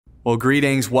Well,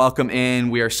 greetings, welcome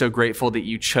in. We are so grateful that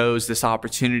you chose this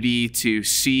opportunity to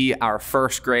see our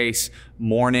First Grace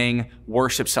morning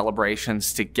worship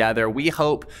celebrations together. We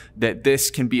hope that this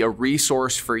can be a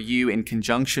resource for you in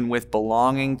conjunction with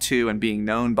belonging to and being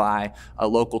known by a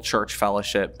local church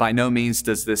fellowship. By no means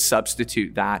does this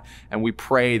substitute that, and we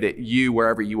pray that you,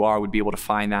 wherever you are, would be able to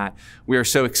find that. We are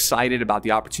so excited about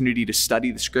the opportunity to study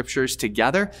the scriptures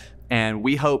together. And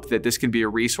we hope that this can be a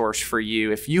resource for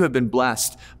you. If you have been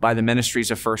blessed by the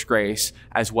ministries of First Grace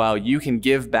as well, you can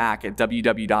give back at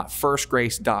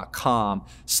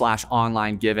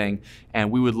www.firstgrace.com/online giving. And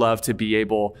we would love to be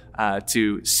able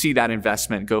to see that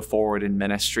investment go forward in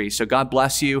ministry. So God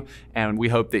bless you. And we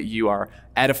hope that you are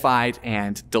edified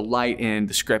and delight in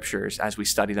the scriptures as we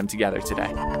study them together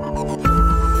today.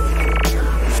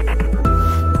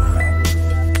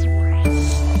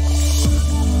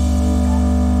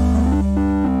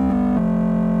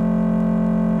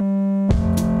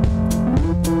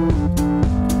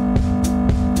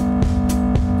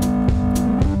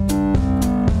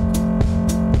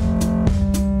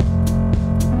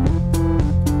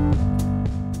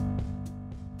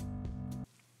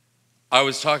 I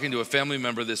was talking to a family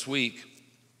member this week,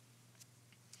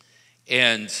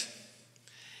 and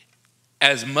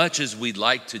as much as we'd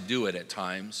like to do it at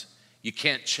times, you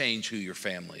can't change who your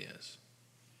family is.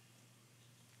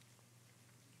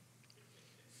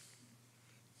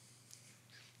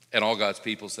 And all God's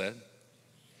people said,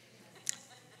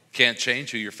 can't change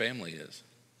who your family is.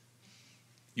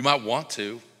 You might want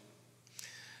to,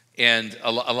 and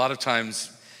a lot of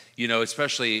times,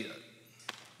 especially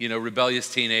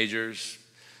rebellious teenagers,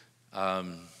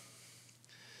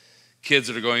 kids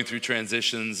that are going through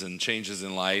transitions and changes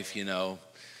in life, you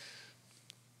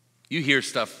hear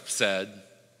stuff said.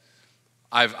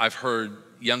 I've heard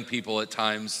young people at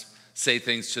times say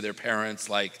things to their parents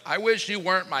like, I wish you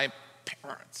weren't my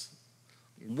parents.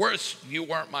 Worse, you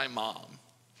weren't my mom.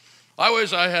 I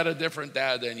wish I had a different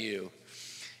dad than you.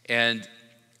 And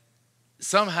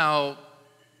somehow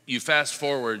you fast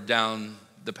forward down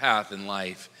the path in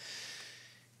life.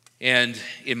 And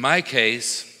in my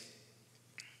case,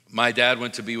 my dad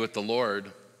went to be with the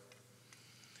Lord.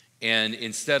 And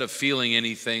instead of feeling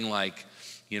anything like,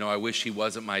 I wish he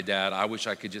wasn't my dad, I wish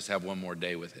I could just have one more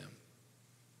day with him.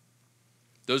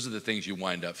 Those are the things you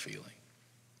wind up feeling.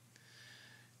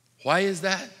 Why is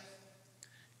that?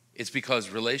 It's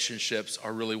because relationships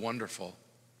are really wonderful.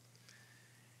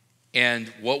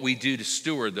 And what we do to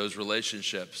steward those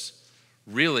relationships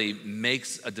really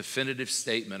makes a definitive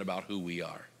statement about who we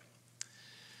are.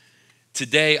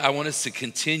 Today, I want us to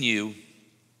continue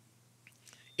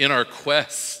in our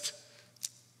quest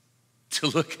to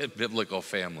look at biblical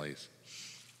families.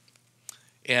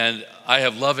 And I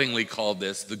have lovingly called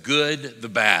this the good, the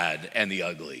bad, and the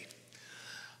ugly.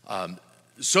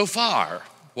 So far,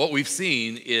 what we've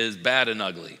seen is bad and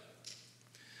ugly.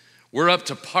 We're up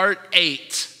to part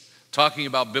 8, talking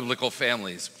about biblical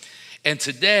families. And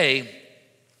today,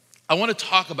 I want to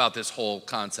talk about this whole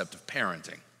concept of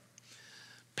parenting.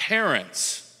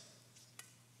 Parents,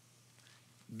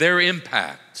 their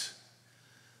impact,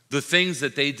 the things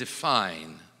that they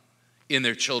define in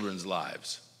their children's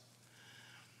lives.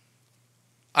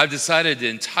 I've decided to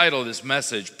entitle this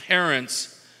message,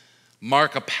 Parents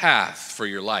Mark a Path for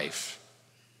Your Life.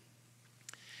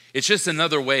 It's just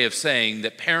another way of saying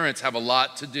that parents have a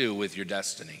lot to do with your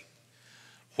destiny.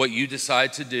 What you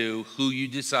decide to do, who you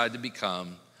decide to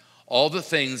become, all the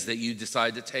things that you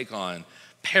decide to take on,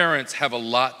 parents have a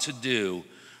lot to do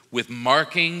with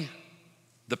marking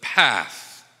the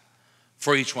path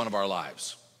for each one of our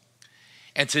lives.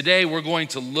 And today we're going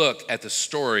to look at the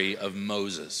story of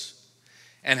Moses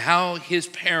and how his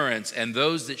parents and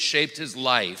those that shaped his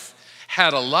life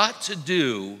had a lot to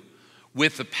do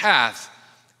with the path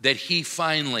that he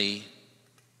finally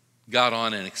got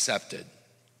on and accepted.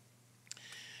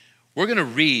 We're going to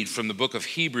read from the book of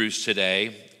Hebrews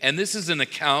today, and this is an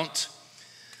account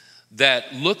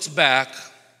that looks back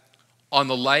on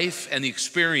the life and the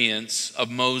experience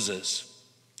of Moses.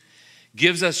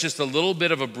 Gives us just a little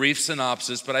bit of a brief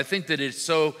synopsis, but I think that it's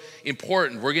so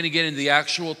important. We're going to get into the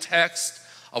actual text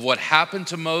of what happened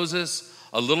to Moses,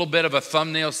 a little bit of a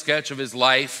thumbnail sketch of his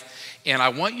life, and I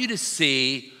want you to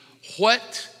see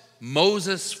what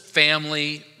Moses'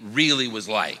 family really was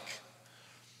like.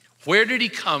 Where did he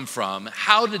come from?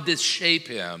 How did this shape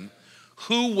him?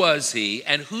 Who was he?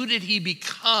 And who did he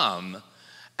become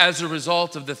as a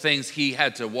result of the things he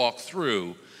had to walk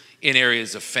through in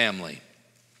areas of family?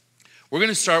 We're going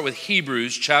to start with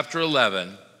Hebrews chapter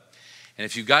 11. And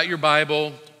if you've got your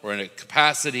Bible or in a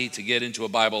capacity to get into a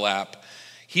Bible app,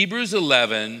 Hebrews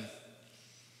 11,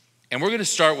 And we're going to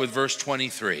start with verse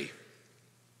 23.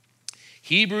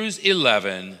 Hebrews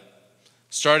 11,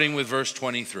 starting with verse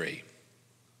 23.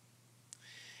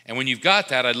 And when you've got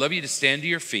that, I'd love you to stand to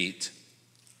your feet,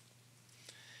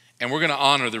 and we're going to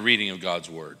honor the reading of God's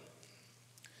word.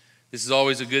 This is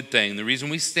always a good thing. The reason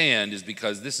we stand is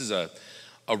because this is a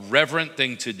reverent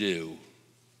thing to do,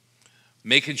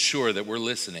 making sure that we're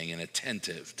listening and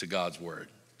attentive to God's word.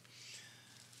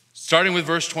 Starting with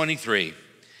verse 23,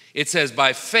 it says,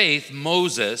 by faith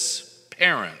Moses'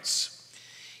 parents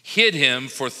hid him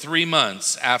for 3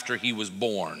 months after he was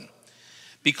born,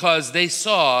 because they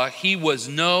saw he was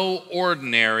no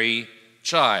ordinary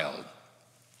child,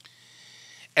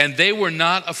 and they were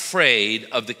not afraid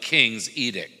of the king's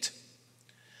edict.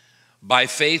 By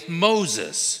faith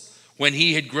Moses, when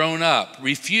he had grown up,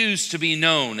 refused to be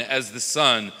known as the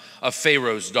son of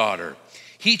Pharaoh's daughter.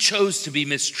 He chose to be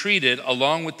mistreated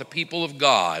along with the people of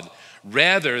God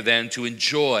rather than to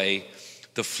enjoy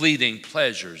the fleeting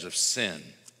pleasures of sin.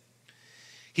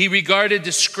 He regarded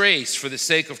disgrace for the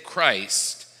sake of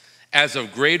Christ as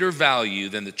of greater value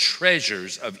than the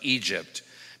treasures of Egypt,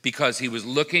 because he was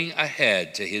looking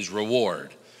ahead to his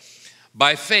reward.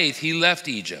 By faith he left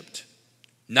Egypt,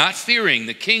 not fearing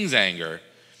the king's anger.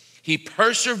 He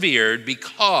persevered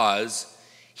because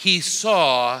he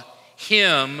saw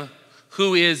him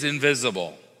who is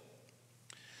invisible.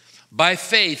 By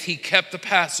faith he kept the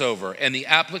Passover and the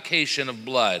application of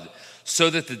blood, so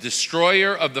that the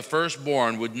destroyer of the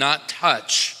firstborn would not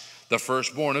touch the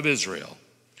firstborn of Israel.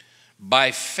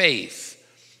 By faith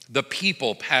the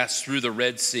people passed through the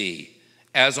Red Sea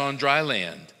as on dry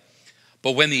land,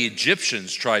 but when the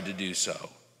Egyptians tried to do so,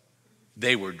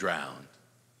 they were drowned.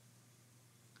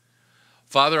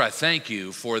 Father, I thank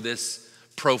you for this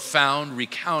profound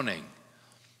recounting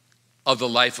of the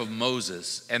life of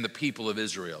Moses and the people of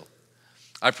Israel.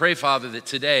 I pray, Father, that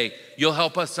today you'll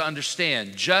help us to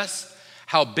understand just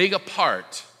how big a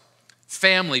part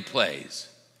family plays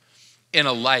in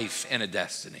a life and a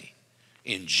destiny.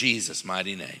 In Jesus'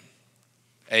 mighty name,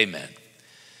 amen.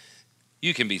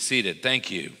 You can be seated. Thank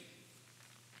you.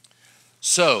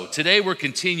 So today we're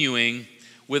continuing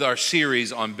with our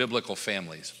series on biblical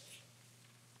families.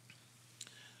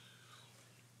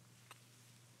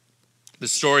 The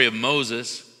story of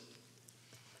Moses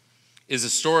is a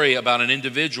story about an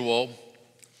individual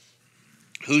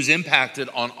who's impacted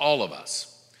on all of us.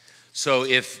 So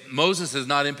if Moses has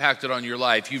not impacted on your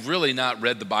life, you've really not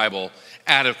read the Bible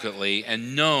adequately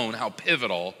and known how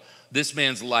pivotal this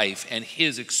man's life and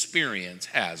his experience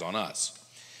has on us.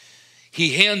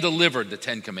 He hand-delivered the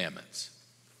 10 Commandments.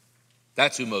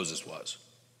 That's who Moses was.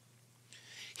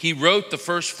 He wrote the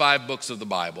first 5 books of the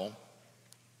Bible.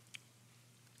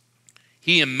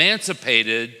 He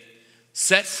emancipated,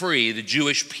 set free the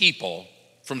Jewish people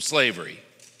from slavery.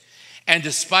 And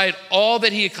despite all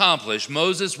that he accomplished,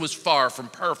 Moses was far from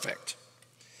perfect.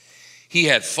 He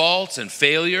had faults and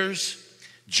failures,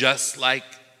 just like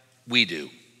we do.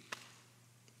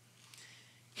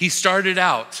 He started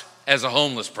out as a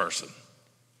homeless person.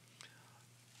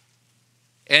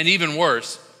 And even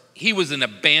worse, he was an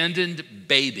abandoned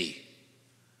baby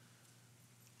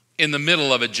in the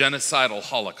middle of a genocidal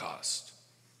Holocaust.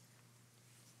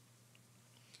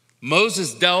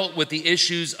 Moses dealt with the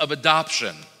issues of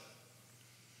adoption.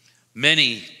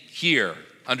 Many here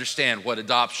understand what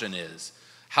adoption is,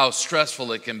 how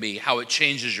stressful it can be, how it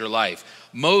changes your life.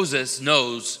 Moses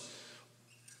knows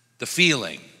the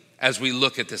feeling as we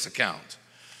look at this account.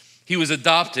 He was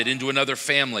adopted into another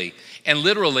family and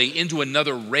literally into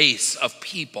another race of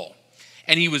people.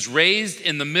 And he was raised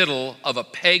in the middle of a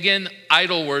pagan,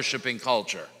 idol-worshiping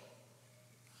culture,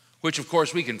 which of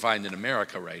course we can find in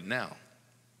America right now.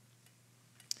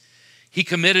 He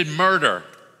committed murder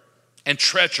and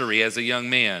treachery as a young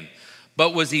man,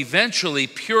 but was eventually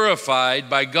purified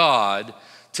by God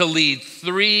to lead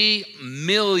 3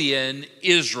 million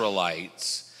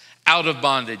Israelites out of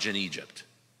bondage in Egypt.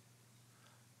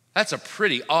 That's a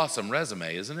pretty awesome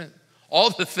resume, isn't it? All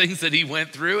the things that he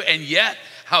went through, and yet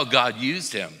how God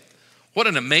used him. What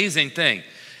an amazing thing.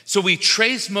 So we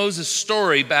trace Moses'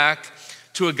 story back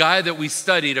to a guy that we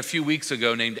studied a few weeks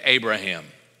ago named Abraham.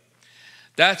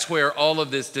 That's where all of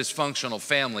this dysfunctional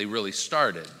family really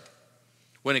started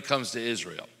when it comes to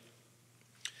Israel.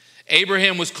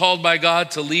 Abraham was called by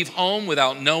God to leave home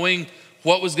without knowing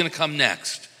what was going to come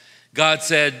next. God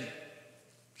said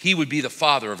he would be the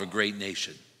father of a great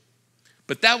nation.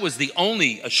 But that was the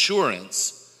only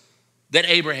assurance that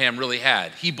Abraham really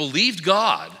had. He believed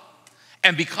God,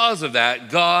 and because of that,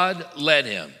 God led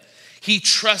him. He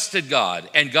trusted God,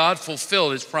 and God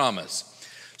fulfilled his promise.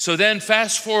 So then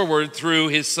fast forward through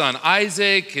his son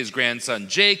Isaac, his grandson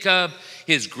Jacob,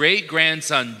 his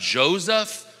great-grandson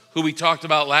Joseph, who we talked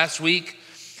about last week.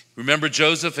 Remember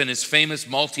Joseph and his famous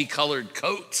multicolored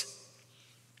coat?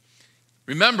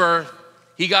 Remember,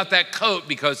 he got that coat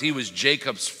because he was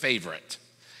Jacob's favorite.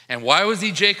 And why was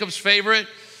he Jacob's favorite?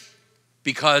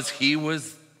 Because he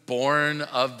was born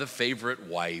of the favorite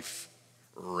wife,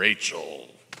 Rachel.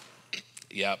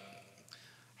 Yep,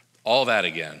 all that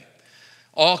again.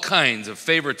 All kinds of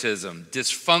favoritism,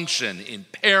 dysfunction in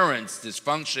parents,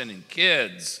 dysfunction in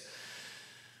kids.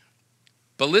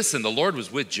 But listen, the Lord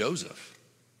was with Joseph.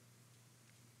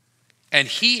 And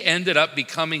he ended up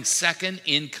becoming second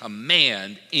in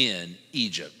command in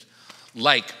Egypt,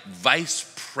 like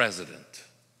vice president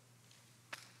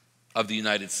of the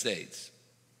United States.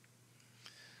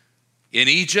 In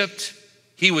Egypt,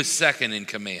 he was second in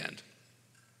command.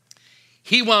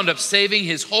 He wound up saving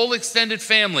his whole extended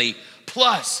family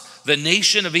plus the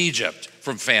nation of Egypt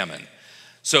from famine.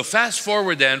 So fast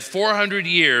forward then 400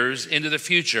 years into the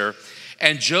future,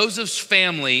 and Joseph's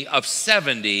family of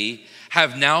 70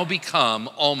 have now become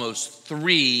almost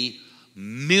 3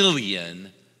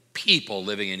 million people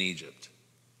living in Egypt.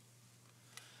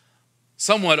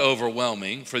 Somewhat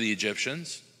overwhelming for the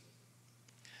Egyptians.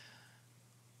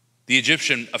 The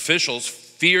Egyptian officials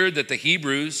feared that the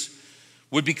Hebrews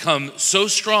would become so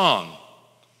strong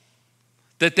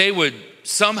that they would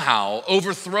somehow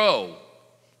overthrow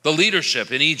the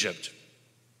leadership in Egypt.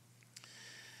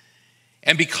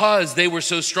 And because they were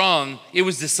so strong, it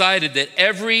was decided that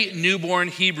every newborn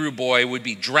Hebrew boy would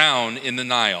be drowned in the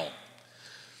Nile.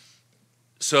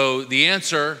 So the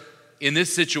answer in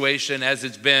this situation, as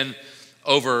it's been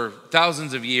over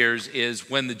thousands of years, is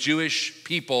when the Jewish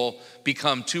people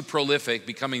become too prolific,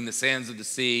 becoming the sands of the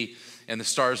sea and the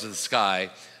stars of the sky,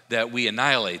 that we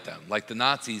annihilate them, like the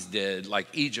Nazis did, like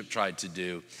Egypt tried to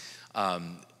do.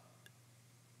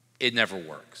 It never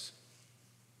works.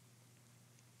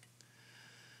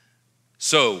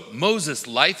 So Moses'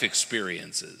 life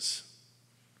experiences,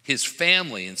 his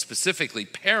family, and specifically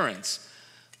parents,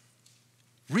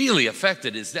 really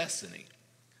affected his destiny.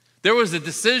 There was a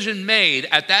decision made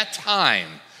at that time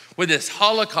when this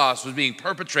Holocaust was being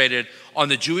perpetrated on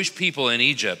the Jewish people in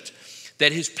Egypt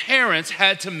that his parents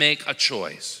had to make a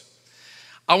choice.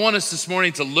 I want us this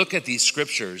morning to look at these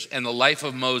scriptures and the life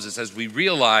of Moses as we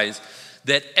realize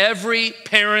that every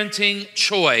parenting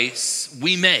choice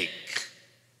we make,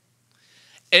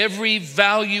 every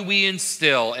value we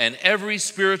instill, and every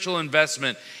spiritual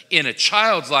investment in a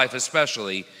child's life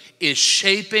especially is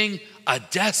shaping a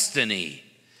destiny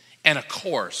and a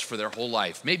course for their whole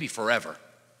life, maybe forever.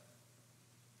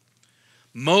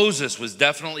 Moses was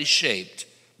definitely shaped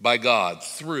by God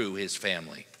through his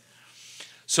family.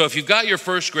 So if you've got your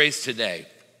first grace today,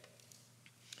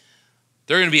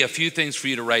 there are going to be a few things for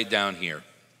you to write down here.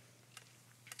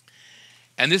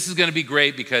 And this is going to be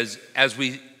great because as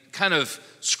we kind of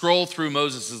scroll through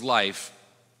Moses' life,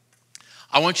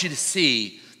 I want you to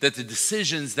see that the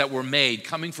decisions that were made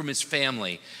coming from his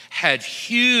family had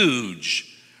huge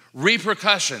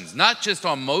repercussions, not just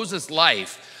on Moses'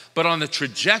 life, but on the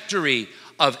trajectory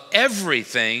of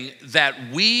everything that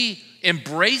we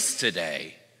embrace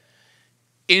today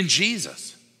in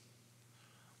Jesus.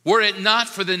 Were it not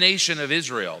for the nation of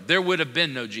Israel, there would have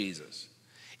been no Jesus.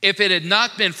 If it had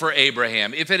not been for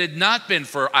Abraham, if it had not been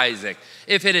for Isaac,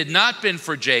 if it had not been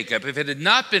for Jacob, if it had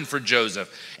not been for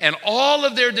Joseph, and all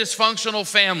of their dysfunctional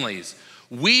families,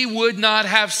 we would not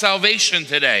have salvation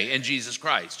today in Jesus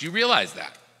Christ. Do you realize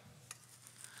that?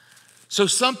 So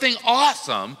something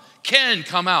awesome can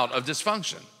come out of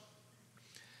dysfunction.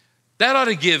 That ought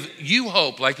to give you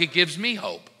hope like it gives me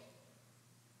hope.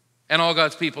 And all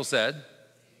God's people said,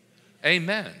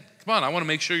 amen. Come on, I want to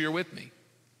make sure you're with me.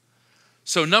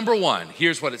 So number one,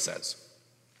 here's what it says.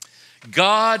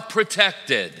 God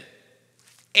protected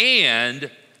and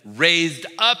raised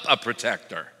up a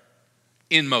protector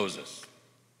in Moses.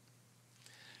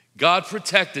 God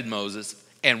protected Moses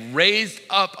and raised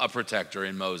up a protector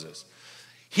in Moses.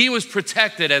 He was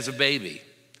protected as a baby.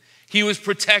 He was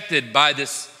protected by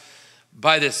this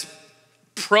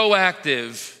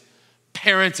proactive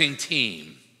parenting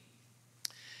team.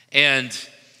 And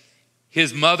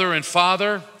his mother and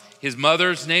father, his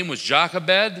mother's name was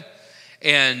Jochebed,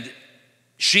 and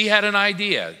she had an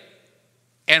idea.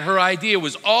 And her idea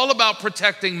was all about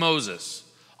protecting Moses,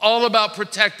 all about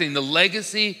protecting the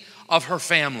legacy of her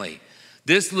family.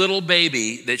 This little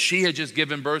baby that she had just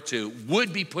given birth to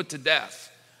would be put to death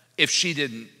if she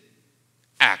didn't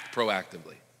act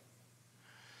proactively.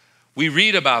 We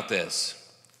read about this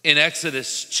in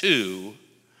Exodus 2,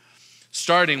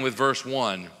 starting with verse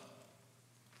 1.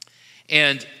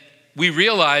 And we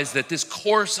realize that this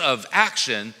course of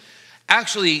action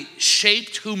actually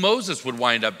shaped who Moses would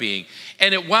wind up being.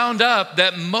 And it wound up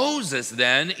that Moses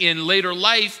then, in later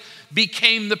life,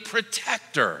 became the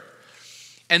protector.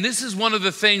 And this is one of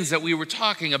the things that we were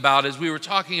talking about as we were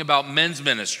talking about men's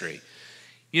ministry.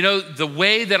 You know, the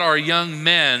way that our young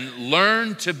men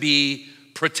learn to be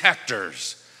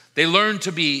protectors, they learn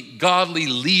to be godly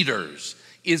leaders,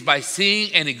 is by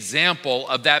seeing an example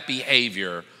of that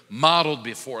behavior modeled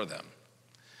before them.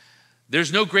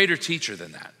 There's no greater teacher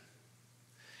than that.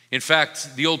 In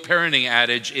fact, the old parenting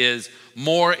adage is,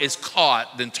 more is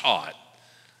caught than taught.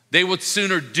 They would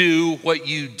sooner do what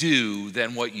you do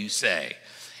than what you say.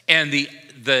 And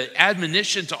the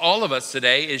admonition to all of us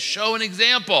today is show an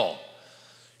example.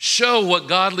 Show what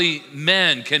godly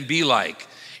men can be like.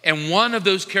 And one of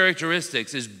those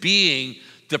characteristics is being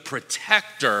the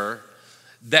protector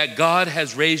that God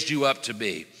has raised you up to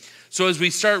be. So as we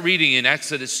start reading in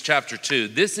Exodus chapter 2,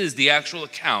 this is the actual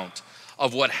account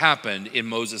of what happened in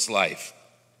Moses' life.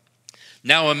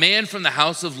 Now a man from the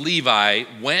house of Levi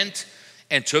went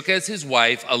and took as his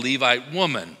wife a Levite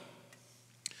woman.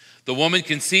 The woman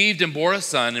conceived and bore a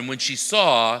son, and when she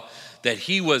saw that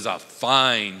he was a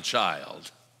fine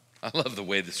child, I love the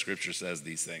way the scripture says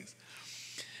these things,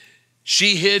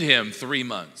 she hid him 3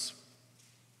 months.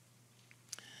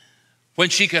 When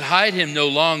she could hide him no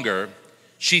longer,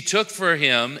 she took for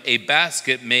him a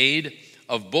basket made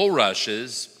of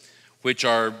bulrushes, which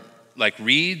are like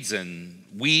reeds and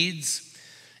weeds,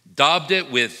 daubed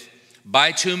it with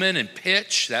bitumen and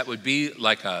pitch. That would be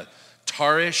like a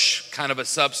tarish kind of a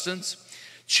substance.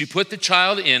 She put the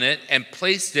child in it and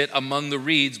placed it among the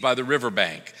reeds by the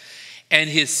riverbank. And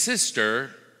his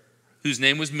sister, whose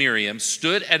name was Miriam,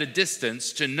 stood at a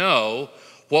distance to know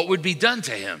what would be done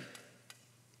to him.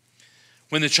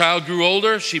 When the child grew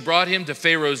older, she brought him to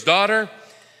Pharaoh's daughter,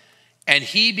 and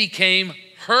he became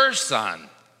her son.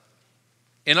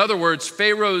 In other words,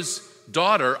 Pharaoh's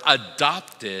daughter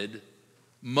adopted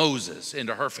Moses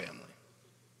into her family.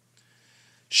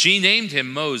 She named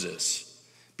him Moses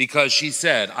because she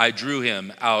said, I drew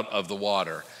him out of the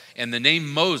water. And the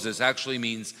name Moses actually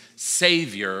means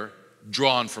Savior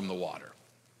drawn from the water.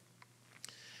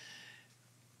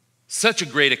 Such a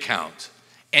great account.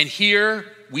 And here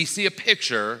we see a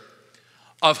picture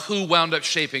of who wound up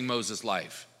shaping Moses'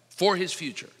 life for his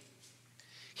future.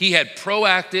 He had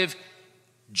proactive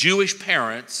Jewish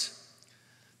parents.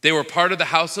 They were part of the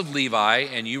house of Levi,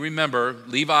 and you remember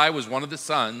Levi was one of the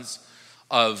sons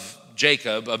of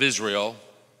Jacob, of Israel.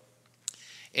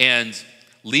 And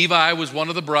Levi was one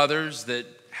of the brothers that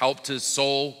helped to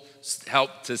sell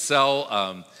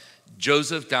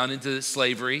Joseph down into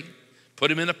slavery,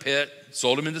 put him in a pit,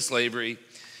 sold him into slavery.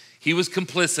 He was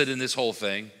complicit in this whole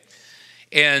thing.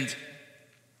 And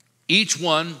each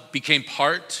one became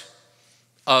part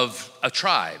of a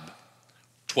tribe.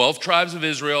 12 tribes of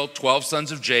Israel, 12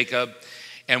 sons of Jacob,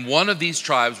 and one of these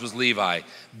tribes was Levi.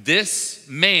 This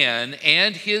man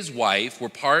and his wife were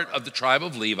part of the tribe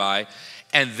of Levi,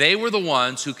 and they were the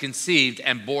ones who conceived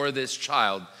and bore this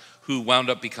child who wound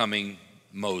up becoming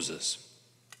Moses.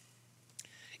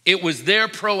 It was their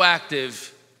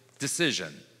proactive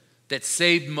decision that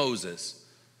saved Moses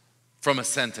from a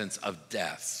sentence of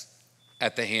death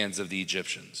at the hands of the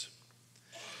Egyptians.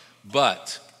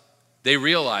 But they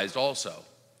realized also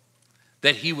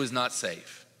that he was not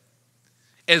safe.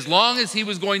 As long as he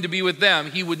was going to be with them,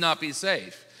 he would not be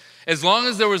safe. As long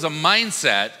as there was a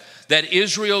mindset that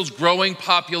Israel's growing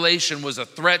population was a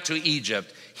threat to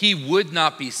Egypt, he would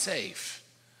not be safe.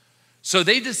 So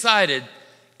they decided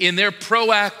in their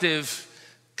proactive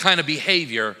kind of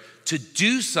behavior to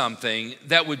do something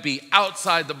that would be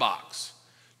outside the box.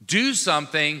 Do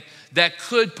something that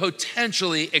could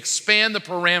potentially expand the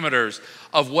parameters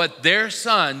of what their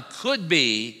son could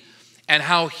be and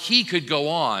how he could go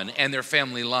on and their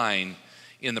family line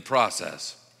in the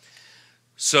process.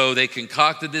 So they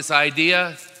concocted this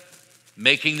idea,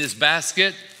 making this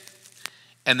basket,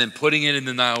 and then putting it in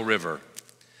the Nile River.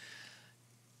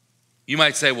 You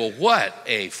might say, well, what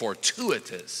a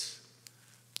fortuitous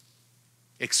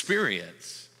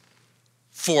experience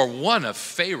for one of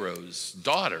Pharaoh's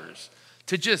daughters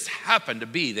to just happen to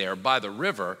be there by the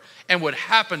river and would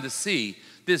happen to see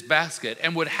this basket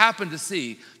and would happen to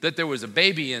see that there was a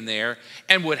baby in there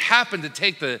and would happen to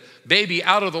take the baby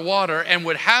out of the water and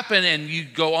would happen, and you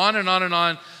go on and on and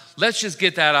on. Let's just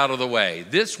get that out of the way.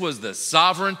 This was the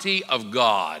sovereignty of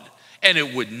God, and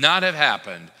it would not have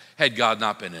happened had God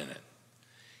not been in it.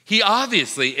 He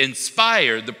obviously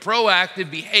inspired the proactive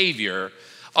behavior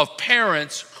of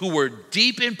parents who were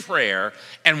deep in prayer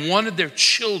and wanted their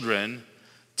children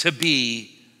to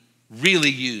be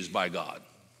really used by God.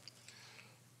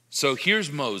 So here's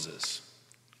Moses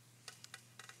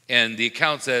And the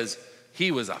account says,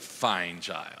 he was a fine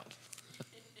child.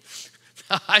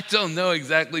 I don't know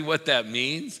exactly what that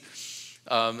means.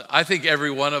 I think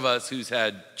every one of us who's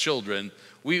had children,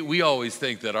 we always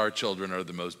think that our children are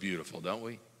the most beautiful, don't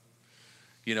we?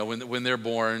 You know, when they're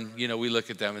born, you know, we look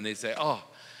at them and they say, oh,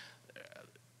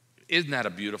 isn't that a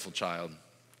beautiful child?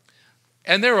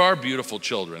 And there are beautiful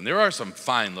children. There are some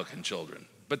fine-looking children.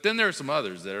 But then there are some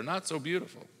others that are not so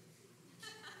beautiful.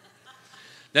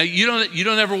 Now, you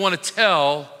don't ever want to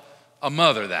tell a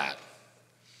mother that.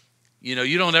 You know,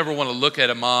 you don't ever want to look at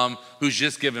a mom who's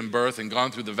just given birth and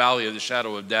gone through the valley of the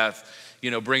shadow of death, you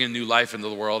know, bringing new life into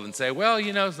the world and say, well,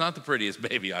 you know, it's not the prettiest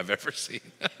baby I've ever seen.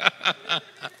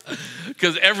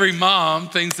 Because every mom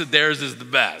thinks that theirs is the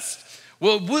best.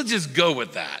 Well, we'll just go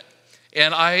with that.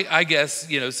 And I guess,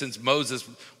 you know, since Moses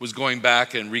was going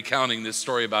back and recounting this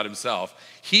story about himself,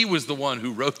 he was the one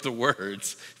who wrote the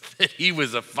words that he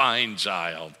was a fine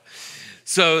child.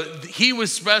 So he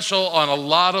was special on a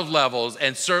lot of levels,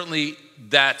 and certainly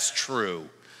that's true.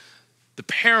 The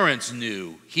parents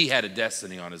knew he had a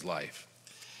destiny on his life.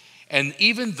 And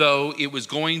even though it was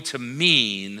going to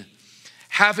mean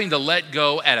having to let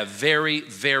go at a very,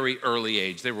 very early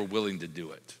age, they were willing to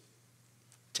do it.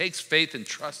 It takes faith and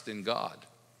trust in God.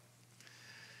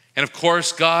 And of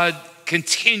course, God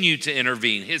continued to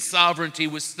intervene. His sovereignty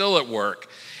was still at work.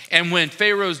 And when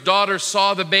Pharaoh's daughter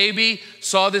saw the baby,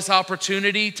 saw this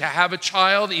opportunity to have a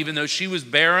child, even though she was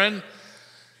barren,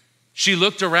 she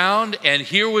looked around and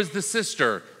here was the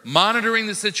sister monitoring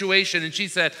the situation. And she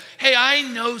said, hey, I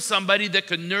know somebody that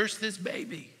could nurse this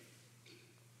baby.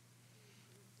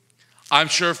 I'm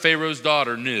sure Pharaoh's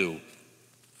daughter knew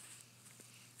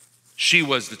she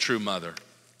was the true mother.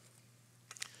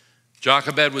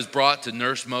 Jochebed was brought to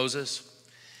nurse Moses.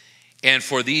 And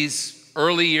for these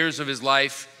early years of his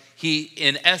life, he,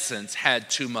 in essence, had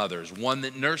two mothers. One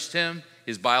that nursed him,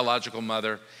 his biological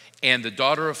mother, and the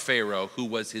daughter of Pharaoh, who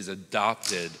was his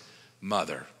adopted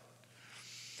mother.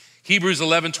 Hebrews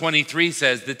 11:23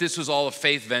 says that this was all a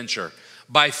faith venture.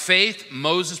 By faith,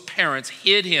 Moses' parents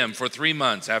hid him for 3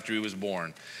 months after he was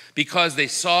born because they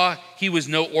saw he was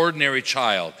no ordinary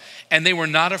child, and they were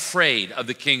not afraid of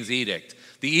the king's edict.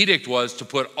 The edict was to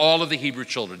put all of the Hebrew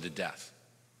children to death.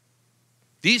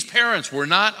 These parents were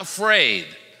not afraid.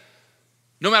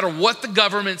 No matter what the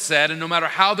government said, and no matter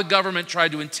how the government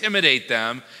tried to intimidate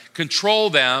them, control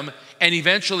them, and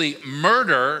eventually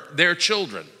murder their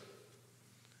children.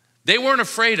 They weren't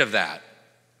afraid of that.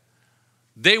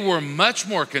 They were much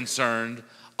more concerned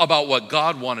about what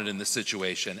God wanted in the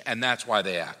situation, and that's why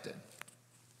they acted.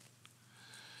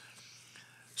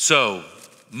 So,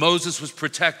 Moses was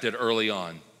protected early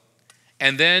on.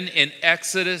 And then in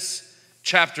Exodus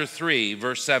chapter 3,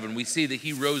 verse 7, we see that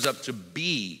he rose up to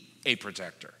be a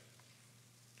protector.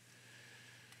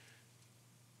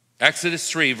 Exodus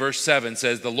 3, verse 7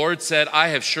 says, the Lord said, I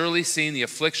have surely seen the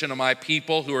affliction of my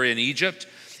people who are in Egypt,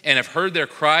 and have heard their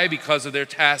cry because of their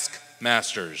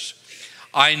taskmasters.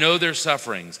 I know their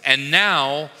sufferings. And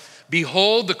now,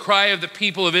 behold, the cry of the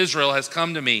people of Israel has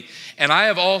come to me, and I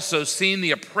have also seen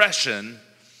the oppression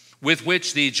with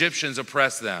which the Egyptians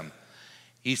oppress them.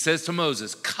 He says to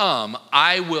Moses, come,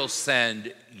 I will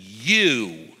send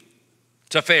you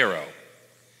to Pharaoh,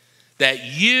 that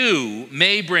you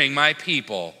may bring my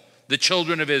people, the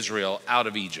children of Israel, out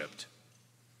of Egypt.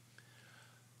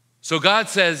 So God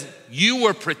says, you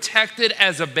were protected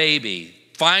as a baby,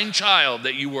 fine child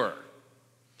that you were.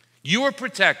 You were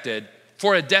protected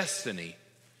for a destiny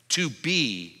to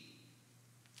be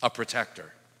a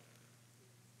protector.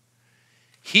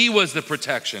 He was the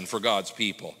protection for God's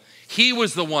people. He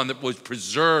was the one that would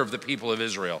preserve the people of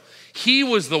Israel. He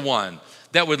was the one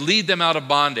that would lead them out of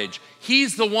bondage.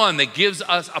 He's the one that gives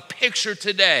us a picture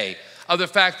today of the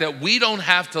fact that we don't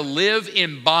have to live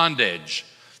in bondage.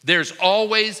 There's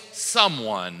always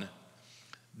someone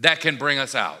that can bring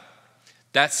us out.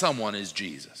 That someone is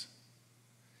Jesus.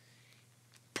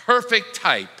 Perfect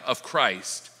type of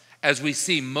Christ as we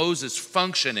see Moses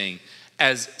functioning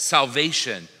as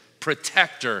salvation,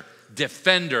 protector,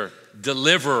 defender,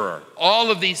 deliverer,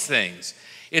 all of these things.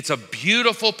 It's a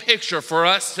beautiful picture for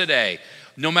us today.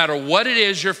 No matter what it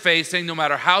is you're facing, no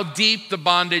matter how deep the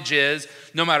bondage is,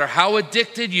 no matter how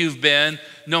addicted you've been,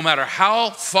 no matter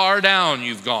how far down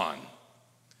you've gone,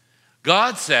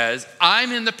 God says,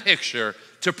 I'm in the picture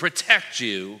to protect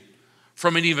you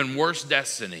from an even worse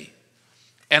destiny.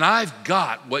 And I've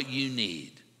got what you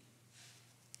need.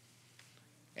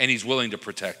 And he's willing to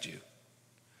protect you.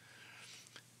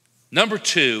 Number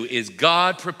 2 is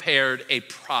God prepared a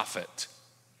prophet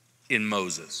in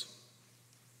Moses.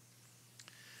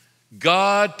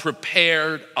 God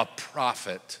prepared a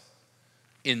prophet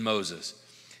in Moses.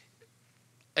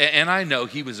 and I know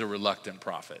he was a reluctant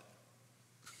prophet.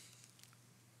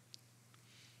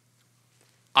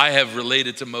 I have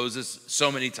related to Moses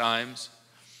so many times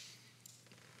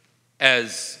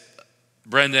as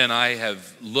Brenda and I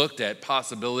have looked at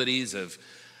possibilities of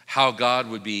how God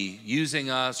would be using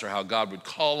us or how God would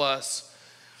call us.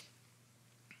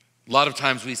 A lot of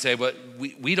times we say, but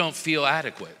we don't feel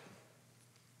adequate.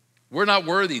 We're not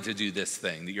worthy to do this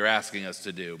thing that you're asking us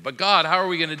to do. But God, how are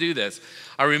we going to do this?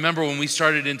 I remember when we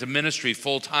started into ministry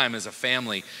full time as a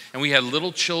family and we had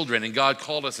little children and God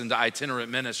called us into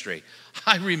itinerant ministry.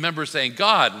 I remember saying,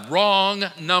 God, wrong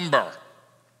number.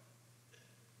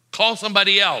 Call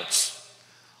somebody else.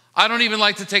 I don't even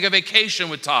like to take a vacation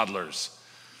with toddlers.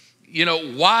 You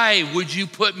know, why would you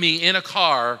put me in a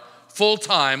car full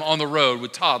time on the road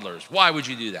with toddlers? Why would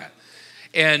you do that?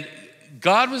 And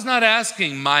God was not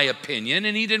asking my opinion,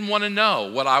 and he didn't want to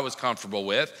know what I was comfortable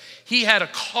with. He had a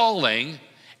calling,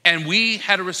 and we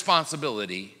had a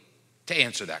responsibility to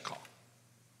answer that call.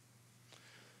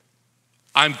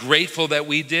 I'm grateful that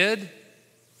we did.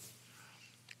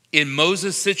 In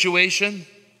Moses' situation,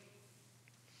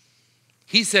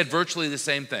 he said virtually the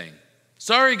same thing.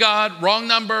 Sorry, God, wrong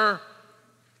number.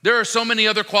 There are so many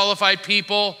other qualified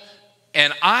people,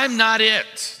 and I'm not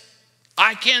it.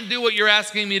 I can't do what you're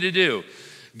asking me to do.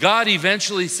 God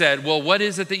eventually said, well, what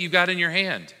is it that you got in your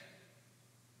hand?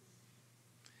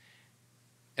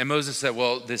 And Moses said,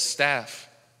 well, this staff.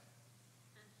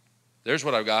 There's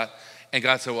what I've got. And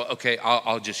God said, well, okay,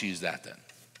 I'll just use that then.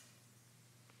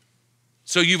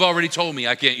 So you've already told me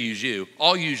I can't use you.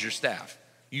 I'll use your staff.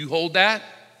 You hold that,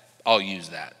 I'll use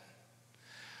that.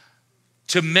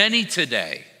 To many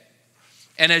today,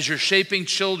 and as you're shaping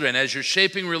children, as you're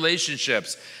shaping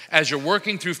relationships, as you're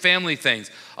working through family things,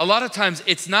 a lot of times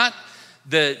it's not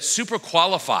the super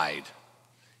qualified,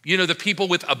 the people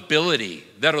with ability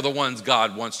that are the ones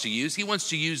God wants to use. He wants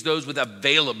to use those with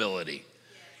availability.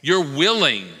 You're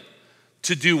willing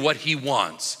to do what he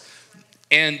wants.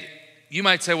 And you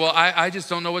might say, well, I just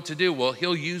don't know what to do. Well,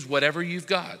 he'll use whatever you've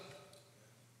got.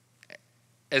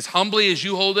 As humbly as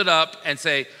you hold it up and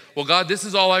say, well, God, this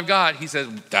is all I've got. He says,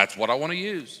 that's what I want to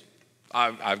use.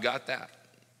 I've got that.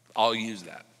 I'll use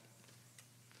that.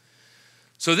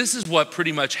 So this is what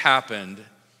pretty much happened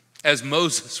as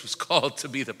Moses was called to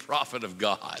be the prophet of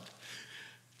God.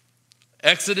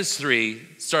 Exodus 3,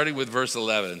 starting with verse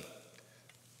 11.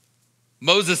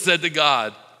 Moses said to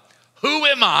God, who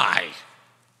am I?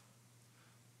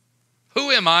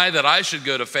 Who am I that I should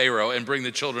go to Pharaoh and bring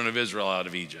the children of Israel out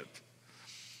of Egypt?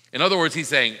 In other words, he's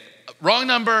saying, wrong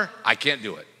number, I can't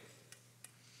do it.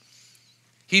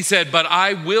 He said, but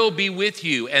I will be with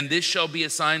you, and this shall be a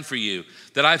sign for you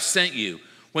that I've sent you.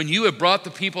 When you have brought the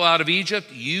people out of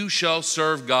Egypt, you shall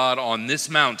serve God on this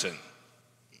mountain.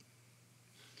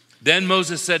 Then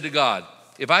Moses said to God,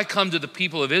 if I come to the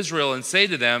people of Israel and say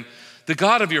to them, the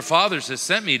God of your fathers has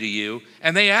sent me to you,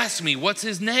 and they ask me, what's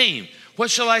his name? What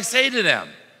shall I say to them?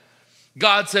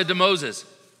 God said to Moses,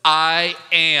 I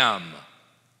am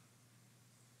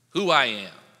who I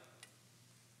am.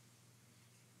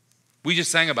 We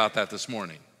just sang about that this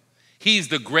morning. He's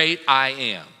the great I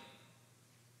am.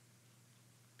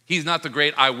 He's not the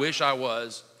great I wish I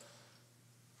was,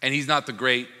 and he's not the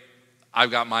great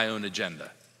I've got my own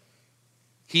agenda.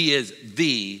 He is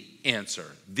the answer,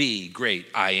 the great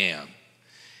I am.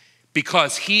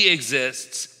 Because he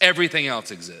exists, everything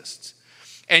else exists.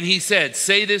 And he said,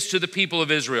 say this to the people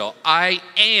of Israel, I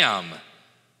am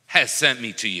has sent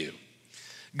me to you.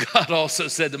 God also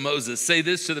said to Moses, say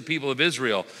this to the people of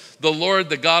Israel, the Lord,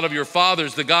 the God of your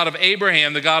fathers, the God of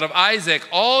Abraham, the God of Isaac,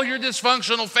 all your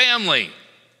dysfunctional family.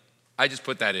 I just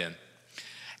put that in.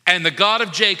 And the God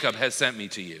of Jacob has sent me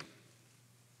to you.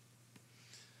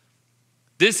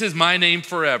 This is my name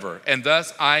forever, and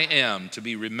thus I am to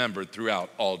be remembered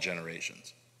throughout all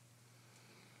generations.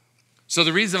 So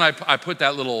the reason I put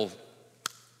that little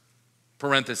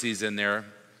parentheses in there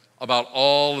about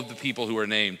all of the people who are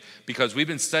named, because we've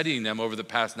been studying them over the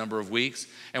past number of weeks,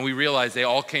 and we realize they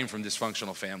all came from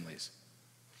dysfunctional families.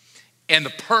 And the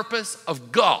purpose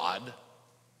of God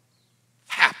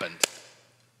happened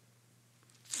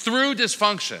through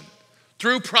dysfunction,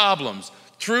 through problems,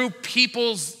 through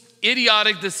people's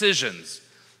idiotic decisions,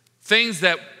 things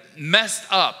that messed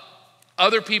up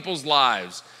other people's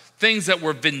lives, things that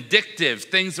were vindictive,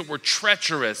 things that were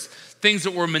treacherous, things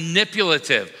that were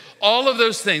manipulative. All of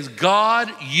those things,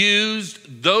 God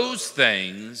used those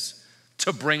things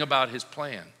to bring about his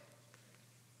plan.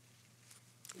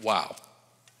 Wow.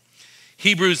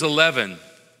 Hebrews 11,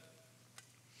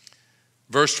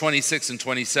 verse 26 and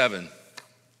 27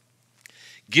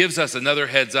 gives us another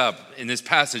heads up in this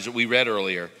passage that we read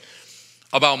earlier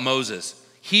about Moses.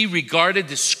 he regarded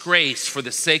disgrace for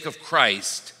the sake of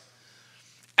Christ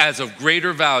as of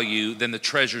greater value than the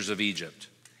treasures of Egypt.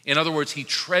 In other words, he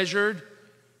treasured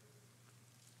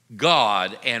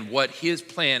God and what his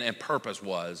plan and purpose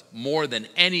was more than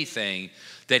anything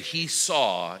that he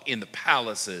saw in the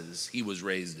palaces he was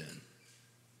raised in,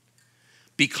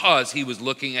 because he was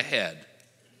looking ahead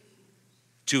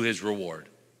to his reward.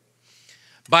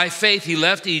 By faith, he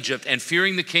left Egypt, and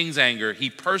fearing the king's anger, he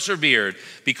persevered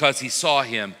because he saw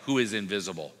him who is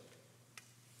invisible.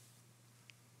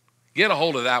 Get a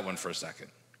hold of that one for a second.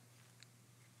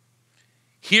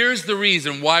 Here's the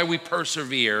reason why we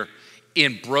persevere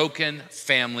in broken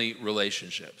family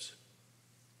relationships.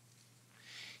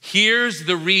 Here's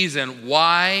the reason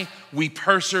why we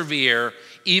persevere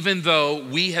even though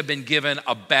we have been given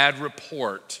a bad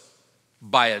report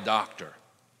by a doctor.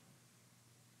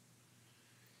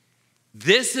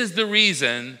 This is the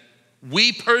reason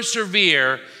we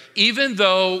persevere even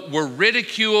though we're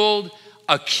ridiculed,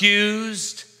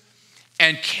 accused,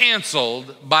 and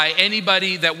canceled by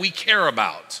anybody that we care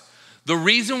about. The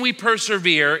reason we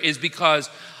persevere is because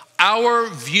our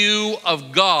view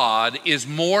of God is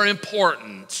more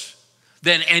important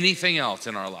than anything else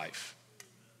in our life.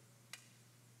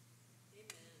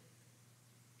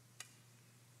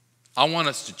 I want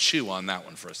us to chew on that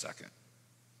one for a second.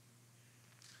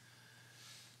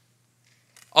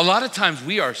 A lot of times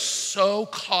we are so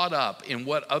caught up in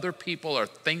what other people are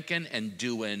thinking and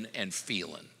doing and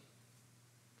feeling.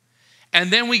 And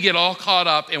then we get all caught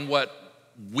up in what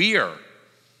we're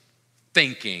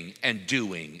thinking and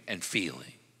doing and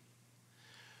feeling.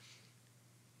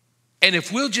 And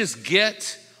if we'll just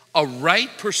get a right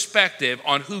perspective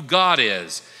on who God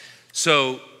is.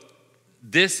 So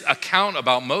this account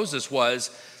about Moses was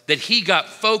that he got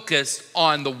focused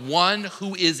on the one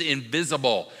who is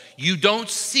invisible. You don't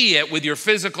see it with your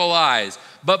physical eyes,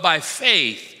 but by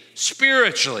faith,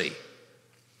 spiritually,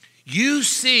 you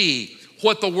see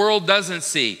what the world doesn't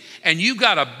see. And you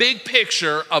got a big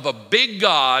picture of a big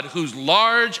God who's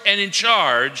large and in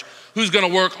charge, who's going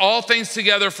to work all things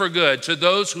together for good to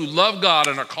those who love God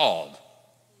and are called.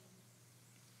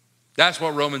 That's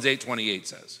what Romans 8:28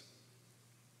 says.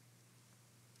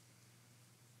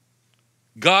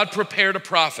 God prepared a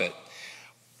prophet.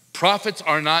 Prophets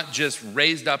are not just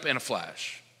raised up in a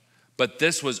flash, but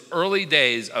this was early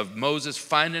days of Moses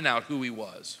finding out who he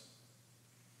was,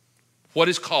 what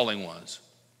his calling was.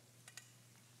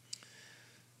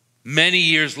 Many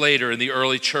years later in the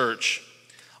early church,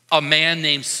 a man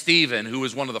named Stephen, who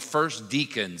was one of the first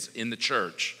deacons in the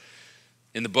church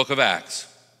in the book of Acts,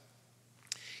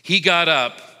 he got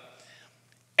up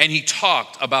and he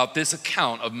talked about this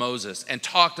account of Moses and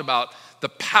talked about the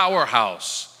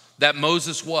powerhouse that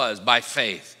Moses was by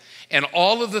faith and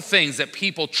all of the things that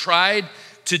people tried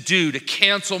to do to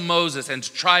cancel Moses and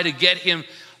to try to get him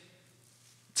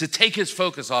to take his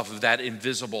focus off of that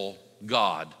invisible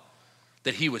God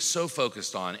that he was so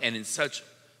focused on and in such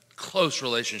close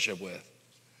relationship with.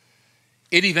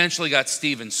 It eventually got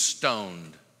Stephen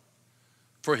stoned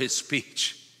for his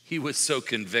speech. He was so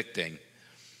convicting.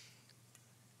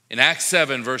 In Acts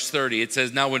 7, verse 30, it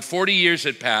says, "Now when 40 years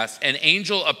had passed, an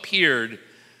angel appeared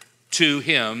to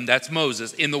him," that's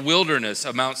Moses, "in the wilderness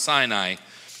of Mount Sinai,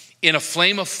 in a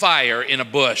flame of fire in a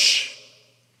bush.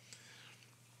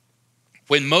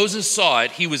 When Moses saw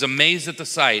it, he was amazed at the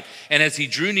sight. And as he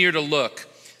drew near to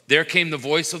look, there came the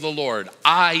voice of the Lord,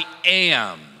 'I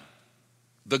am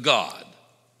the God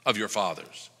of your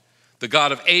fathers, the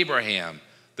God of Abraham,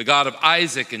 the God of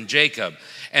Isaac and Jacob.'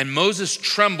 And Moses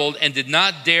trembled and did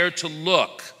not dare to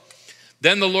look.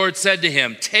 Then the Lord said to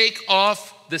him, 'Take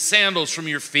off the sandals from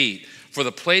your feet, for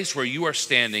the place where you are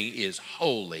standing is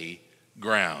holy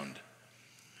ground.'"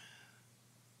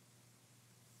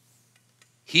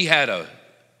 He had a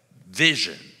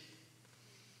vision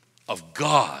of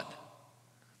God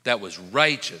that was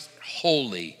righteous,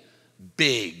 holy,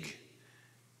 big,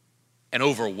 and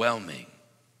overwhelming.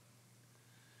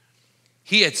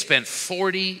 He had spent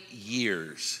 40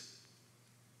 years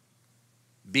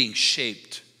being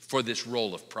shaped for this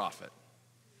role of prophet.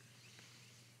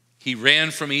 He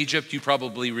ran from Egypt. You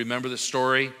probably remember the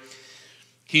story.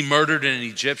 He murdered an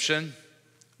Egyptian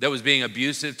that was being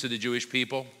abusive to the Jewish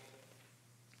people.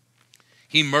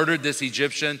 He murdered this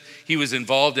Egyptian. He was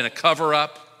involved in a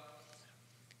cover-up.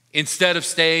 Instead of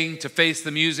staying to face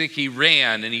the music, he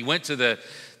ran and he went to the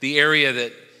area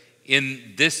that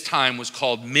in this time was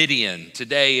called Midian.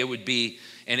 Today it would be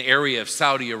an area of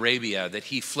Saudi Arabia that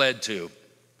he fled to.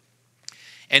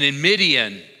 And in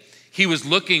Midian, he was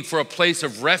looking for a place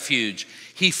of refuge.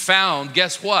 He found,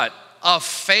 guess what? A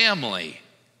family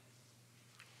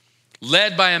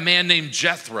led by a man named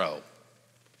Jethro.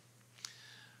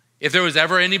 If there was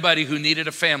ever anybody who needed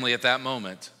a family at that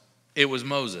moment, it was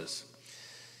Moses.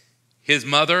 His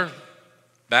mother,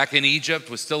 back in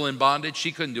Egypt, was still in bondage.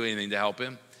 She couldn't do anything to help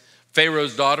him.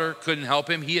 Pharaoh's daughter couldn't help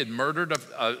him. He had murdered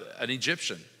an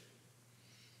Egyptian.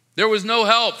 There was no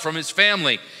help from his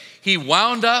family. He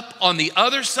wound up on the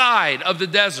other side of the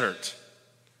desert,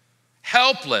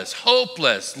 helpless,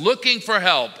 hopeless, looking for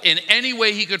help in any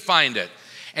way he could find it.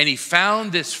 And he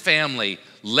found this family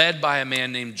led by a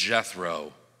man named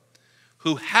Jethro,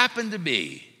 who happened to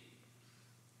be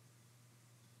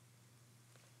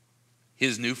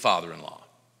his new father-in-law.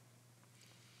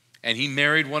 And he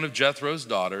married one of Jethro's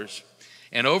daughters.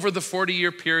 And over the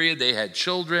 40-year period, they had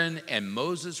children, and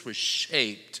Moses was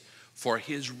shaped for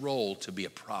his role to be a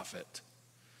prophet.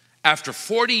 After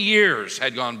 40 years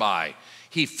had gone by,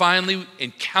 he finally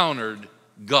encountered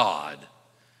God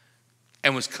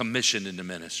and was commissioned into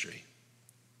ministry.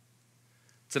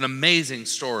 It's an amazing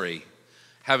story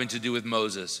having to do with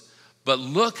Moses. But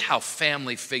look how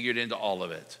family figured into all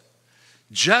of it.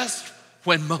 Just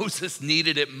when Moses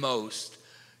needed it most,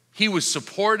 he was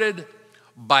supported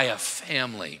by a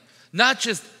family. Not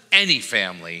just any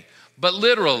family, but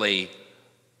literally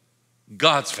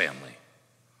God's family.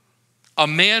 A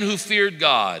man who feared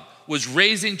God was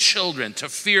raising children to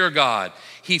fear God.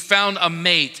 He found a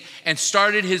mate and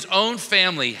started his own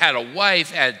family, had a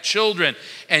wife, had children,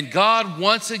 and God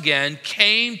once again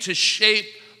came to shape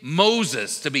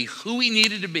Moses to be who he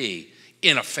needed to be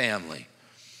in a family.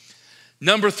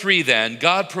 Number 3 then,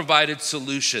 God provided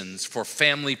solutions for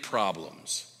family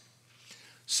problems.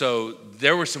 So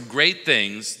there were some great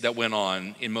things that went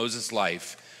on in Moses'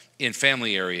 life in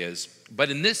family areas, but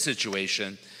in this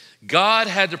situation, God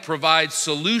had to provide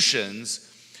solutions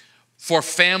for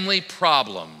family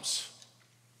problems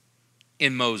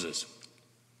in Moses.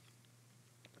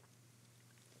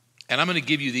 And I'm going to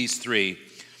give you these 3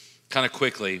 kind of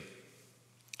quickly.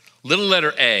 Little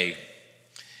letter A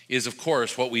is, of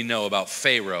course, what we know about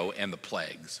Pharaoh and the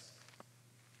plagues.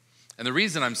 And the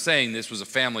reason I'm saying this was a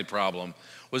family problem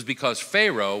was because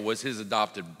Pharaoh was his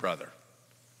adopted brother.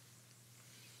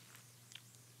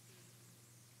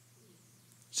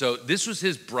 So this was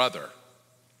his brother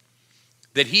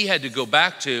that he had to go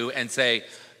back to and say,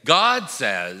 God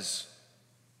says,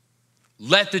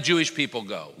 let the Jewish people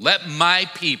go. Let my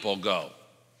people go.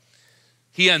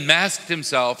 He unmasked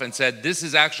himself and said, this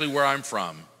is actually where I'm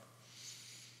from.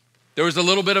 There was a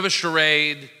little bit of a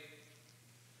charade.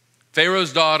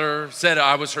 Pharaoh's daughter said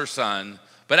I was her son,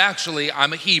 but actually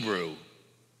I'm a Hebrew.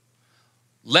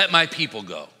 Let my people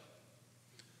go.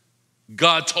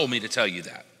 God told me to tell you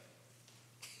that.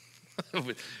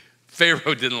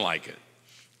 Pharaoh didn't like it.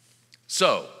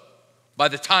 So, by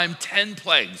the time 10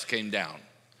 plagues came down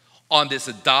on this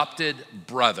adopted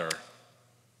brother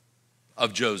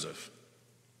of Joseph,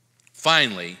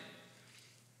 finally,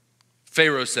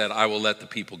 Pharaoh said, I will let the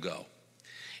people go.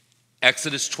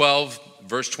 Exodus 12,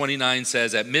 verse 29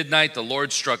 says, at midnight the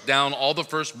Lord struck down all the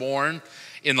firstborn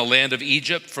in the land of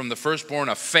Egypt, from the firstborn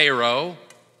of Pharaoh.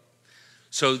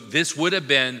 So this would have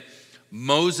been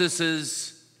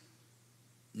Moses'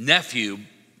 nephew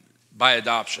by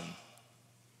adoption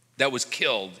that was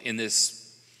killed in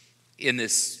this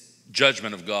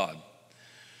judgment of God.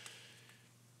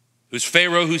 It was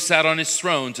Pharaoh who sat on his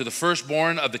throne, to the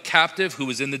firstborn of the captive who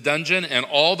was in the dungeon, and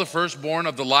all the firstborn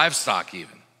of the livestock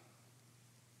even.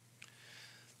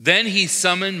 Then he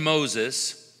summoned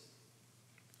Moses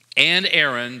and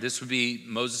Aaron, this would be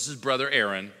Moses' brother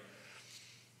Aaron,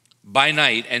 by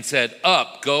night, and said,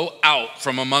 up, go out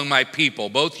from among my people,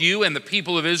 both you and the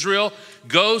people of Israel.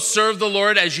 Go serve the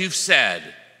Lord as you've said.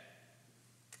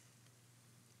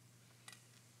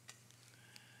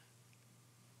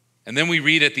 And then we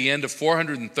read at the end of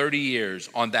 430 years,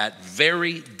 on that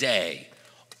very day,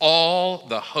 all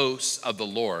the hosts of the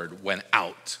Lord went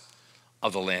out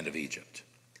of the land of Egypt.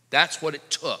 That's what it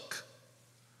took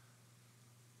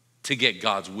to get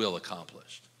God's will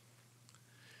accomplished.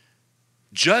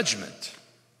 Judgment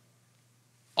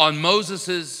on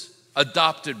Moses'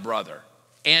 adopted brother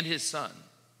and his son.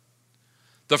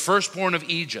 The firstborn of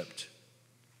Egypt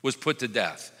was put to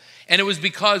death. And it was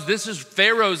because this is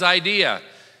Pharaoh's idea.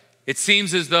 It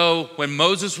seems as though when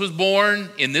Moses was born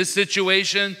in this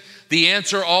situation, the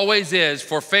answer always is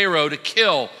for Pharaoh to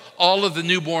kill all of the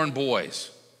newborn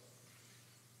boys,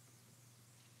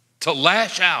 to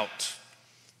lash out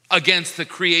against the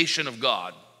creation of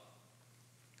God.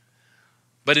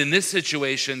 But in this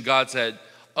situation, God said,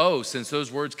 oh, since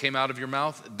those words came out of your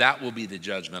mouth, that will be the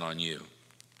judgment on you.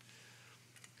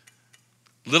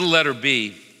 Little letter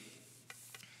B,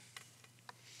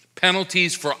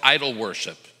 penalties for idol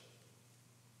worship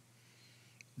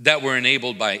that were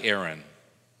enabled by Aaron.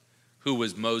 who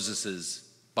was Moses'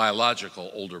 biological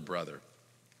older brother.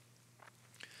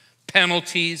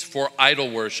 Penalties for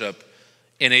idol worship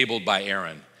enabled by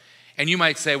Aaron. And you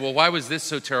might say, well, why was this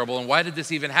so terrible and why did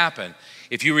this even happen?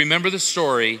 If you remember the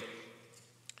story,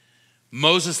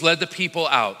 Moses led the people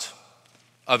out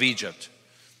of Egypt.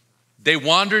 They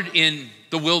wandered in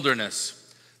the wilderness.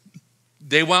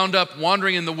 They wound up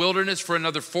wandering in the wilderness for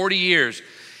another 40 years.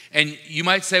 And you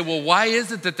might say, well, why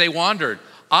is it that they wandered?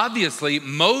 Obviously,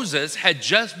 Moses had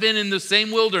just been in the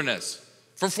same wilderness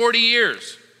for 40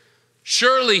 years.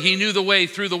 Surely he knew the way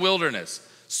through the wilderness.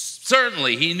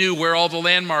 Certainly he knew where all the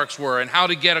landmarks were and how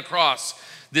to get across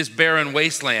this barren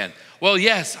wasteland. Well,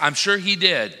 yes, I'm sure he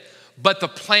did. But the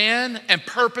plan and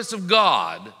purpose of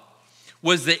God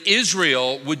was that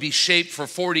Israel would be shaped for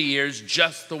 40 years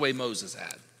just the way Moses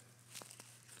had.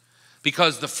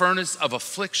 Because the furnace of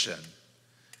affliction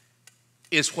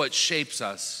is what shapes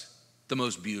us the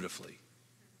most beautifully.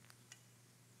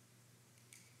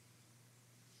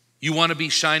 You want to be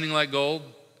shining like gold?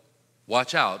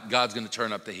 Watch out, God's going to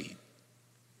turn up the heat.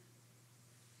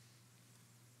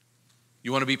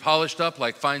 You want to be polished up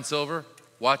like fine silver?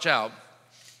 Watch out.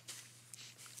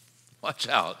 Watch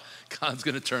out, God's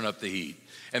going to turn up the heat.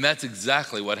 And that's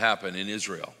exactly what happened in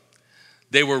Israel.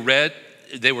 They were led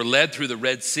through the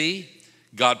Red Sea.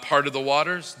 God parted the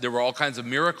waters. There were all kinds of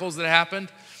miracles that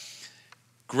happened.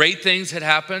 Great things had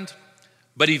happened.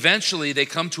 But eventually they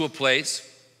come to a place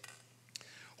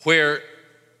where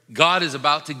God is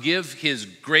about to give his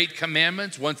great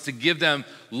commandments, wants to give them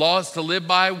laws to live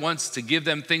by, wants to give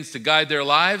them things to guide their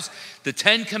lives. The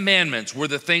 10 Commandments were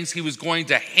the things he was going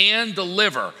to hand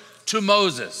deliver to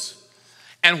Moses.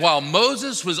 And while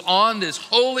Moses was on this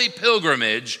holy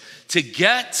pilgrimage to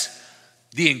get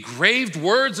the engraved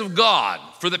words of God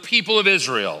for the people of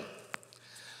Israel,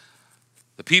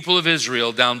 the people of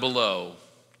Israel down below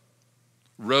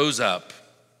rose up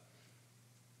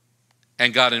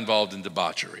and got involved in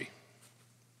debauchery.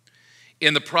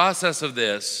 In the process of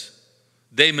this,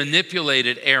 they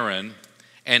manipulated Aaron,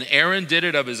 and Aaron did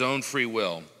it of his own free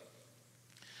will.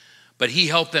 But he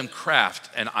helped them craft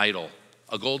an idol,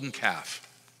 a golden calf.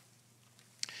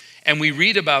 And we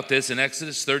read about this in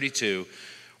Exodus 32,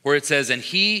 where it says, "And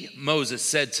he, Moses,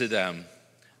 said to them,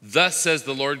 'Thus says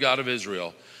the Lord God of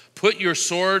Israel, put your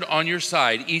sword on your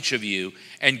side, each of you,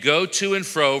 and go to and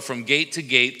fro from gate to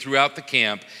gate throughout the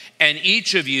camp, and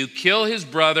each of you kill his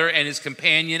brother and his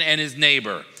companion and his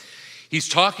neighbor.'" He's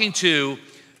talking to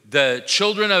the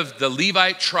children of the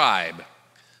Levite tribe,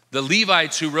 the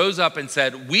Levites who rose up and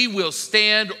said, "We will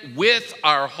stand with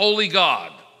our holy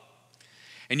God."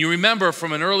 And you remember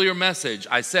from an earlier message,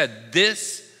 I said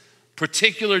this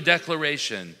particular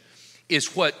declaration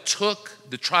is what took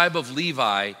the tribe of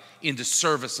Levi into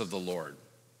service of the Lord.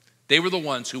 They were the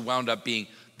ones who wound up being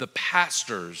the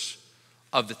pastors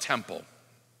of the temple.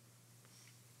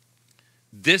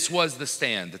 This was the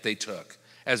stand that they took.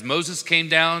 As Moses came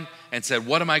down and said,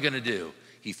 "What am I going to do?"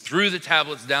 He threw the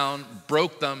tablets down,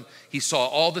 broke them. He saw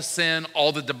all the sin,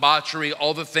 all the debauchery,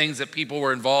 all the things that people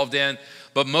were involved in,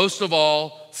 but most of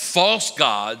all, false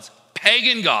gods,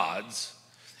 pagan gods,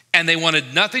 and they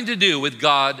wanted nothing to do with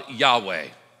God, Yahweh.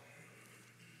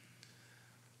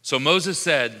 So Moses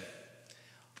said,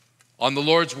 on the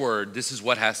Lord's word, this is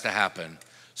what has to happen.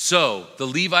 So the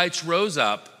Levites rose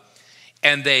up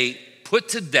and they put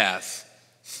to death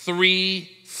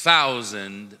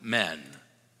 3,000 men.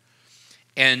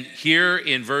 And here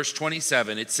in verse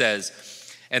 27, it says,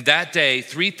 "And that day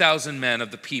 3,000 men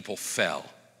of the people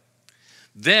fell."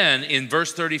 Then in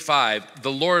verse 35,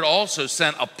 the Lord also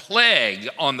sent a plague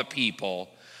on the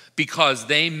people because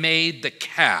they made the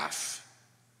calf.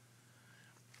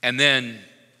 And then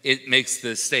it makes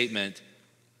the statement,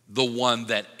 the one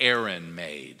that Aaron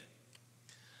made.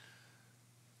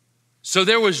 So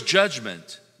there was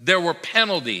judgment. There were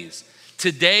penalties.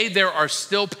 Today there are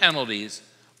still penalties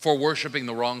for worshiping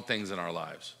the wrong things in our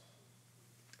lives.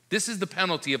 This is the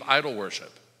penalty of idol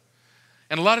worship.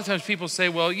 And a lot of times people say,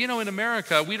 well, you know, in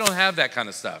America, we don't have that kind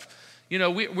of stuff. You know,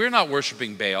 we're not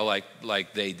worshiping Baal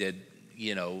like they did,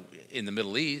 you know, in the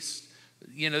Middle East.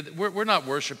 You know, we're not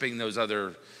worshiping those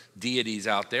other deities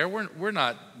out there. We're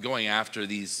not going after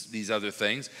these other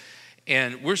things.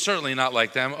 And we're certainly not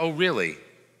like them. Oh, really?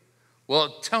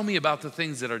 Well, tell me about the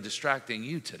things that are distracting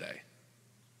you today.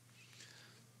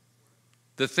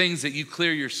 The things that you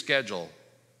clear your schedule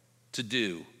to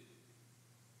do.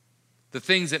 The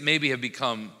things that maybe have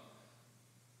become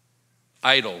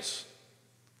idols.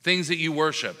 Things that you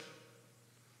worship.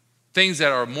 Things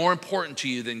that are more important to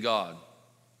you than God.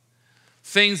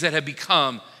 Things that have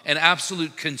become an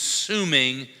absolute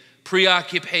consuming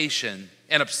preoccupation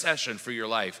and obsession for your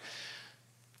life.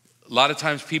 A lot of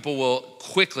times people will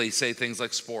quickly say things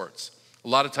like sports. A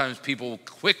lot of times people will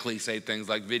quickly say things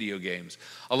like video games.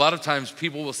 A lot of times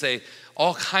people will say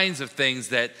all kinds of things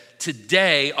that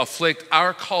today afflict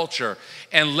our culture.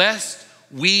 And lest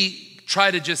we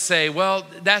try to just say, well,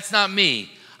 that's not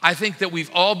me. I think that we've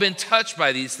all been touched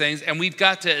by these things, and we've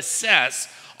got to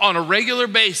assess on a regular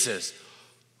basis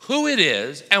who it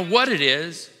is and what it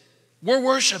is we're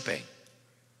worshiping.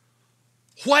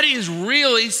 What is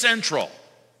really central?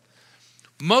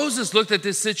 Moses looked at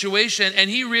this situation and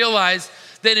he realized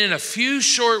that in a few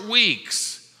short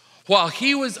weeks, while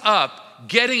he was up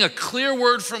getting a clear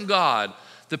word from God,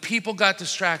 the people got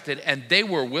distracted and they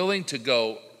were willing to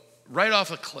go right off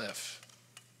a cliff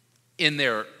in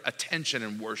their attention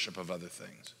and worship of other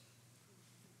things.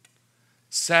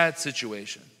 Sad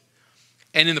situation.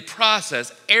 And in the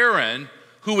process, Aaron,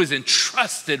 who was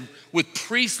entrusted with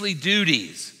priestly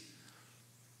duties,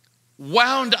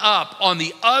 wound up on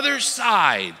the other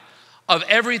side of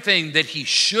everything that he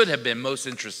should have been most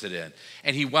interested in.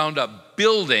 And he wound up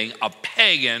building a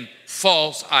pagan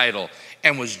false idol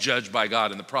and was judged by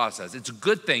God in the process. It's a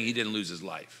good thing he didn't lose his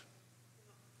life.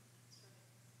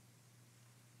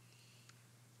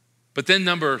 But then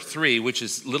number 3, which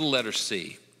is little letter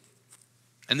C,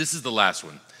 and this is the last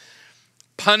one.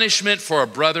 Punishment for a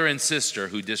brother and sister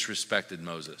who disrespected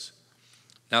Moses.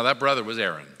 Now that brother was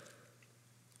Aaron.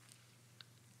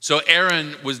 So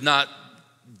Aaron was not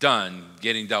done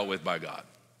getting dealt with by God.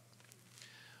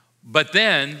 But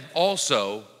then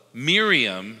also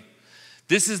Miriam,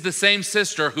 this is the same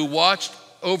sister who watched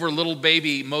over little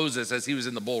baby Moses as he was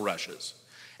in the bulrushes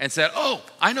and said, oh,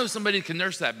 I know somebody who can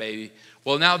nurse that baby.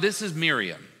 Well, now this is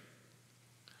Miriam.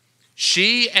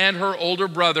 She and her older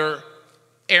brother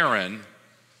Aaron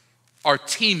are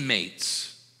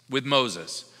teammates with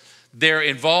Moses. They're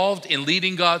involved in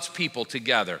leading God's people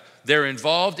together. They're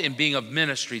involved in being of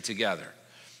ministry together.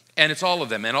 And it's all of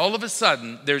them. And all of a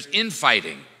sudden, there's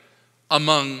infighting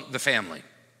among the family.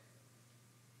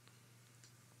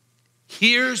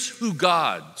 Here's who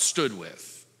God stood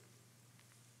with.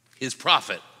 His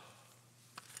prophet.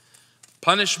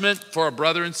 Punishment for a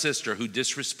brother and sister who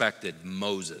disrespected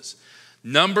Moses.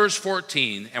 Numbers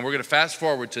 14, and we're going to fast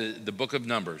forward to the book of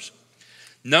Numbers.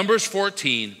 Numbers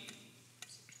 14,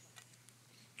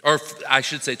 or I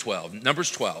should say 12. Numbers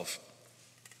 12.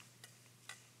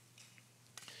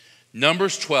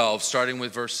 Numbers 12, starting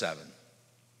with verse 7.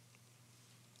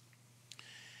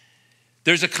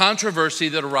 There's a controversy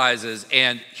that arises,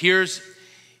 and here's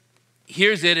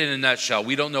it in a nutshell.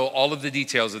 We don't know all of the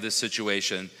details of this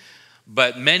situation,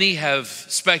 but many have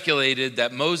speculated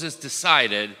that Moses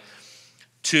decided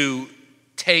to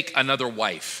take another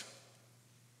wife.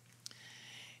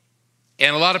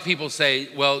 And a lot of people say,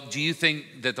 well, do you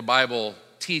think that the Bible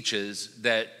teaches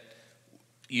that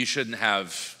you shouldn't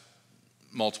have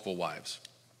multiple wives?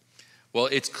 Well,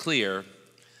 it's clear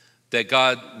that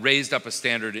God raised up a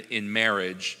standard in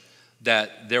marriage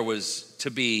that there was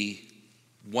to be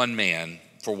one man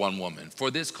for one woman. For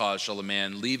this cause shall a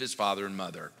man leave his father and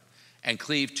mother and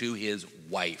cleave to his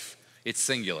wife. It's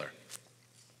singular.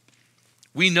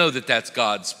 We know that that's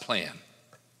God's plan.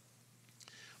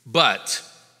 But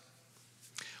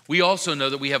we also know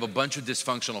that we have a bunch of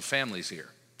dysfunctional families here.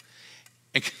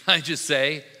 And can I just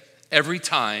say, every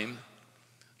time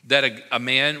that a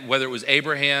man, whether it was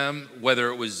Abraham, whether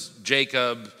it was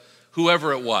Jacob,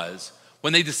 whoever it was,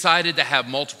 when they decided to have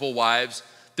multiple wives,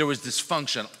 there was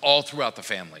dysfunction all throughout the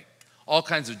family. All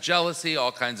kinds of jealousy,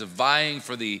 all kinds of vying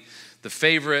for the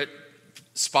favorite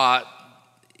spot,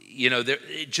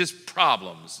 just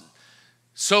problems.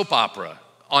 Soap opera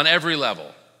on every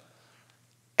level.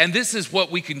 And this is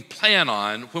what we can plan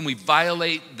on when we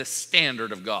violate the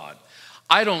standard of God.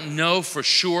 I don't know for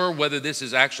sure whether this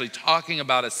is actually talking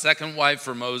about a second wife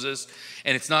for Moses,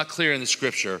 and it's not clear in the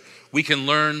scripture. We can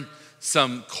learn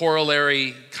some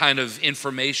corollary kind of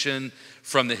information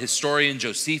from the historian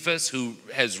Josephus, who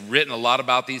has written a lot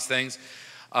about these things.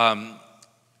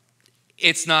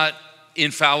 It's not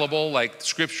infallible like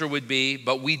scripture would be,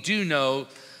 but we do know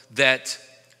that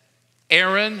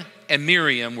Aaron and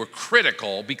Miriam were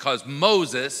critical because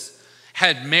Moses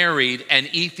had married an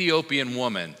Ethiopian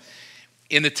woman.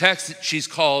 In the text, she's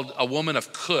called a woman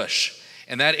of Cush,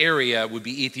 and that area would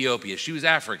be Ethiopia. She was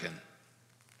African.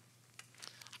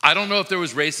 I don't know if there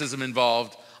was racism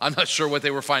involved. I'm not sure what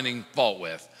they were finding fault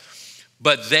with.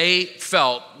 But they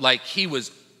felt like he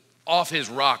was off his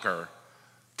rocker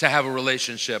to have a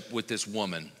relationship with this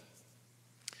woman.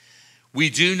 We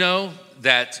do know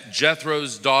that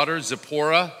Jethro's daughter,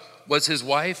 Zipporah, was his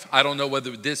wife. I don't know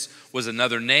whether this was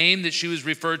another name that she was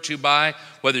referred to by,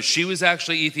 whether she was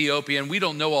actually Ethiopian. We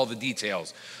don't know all the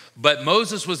details. But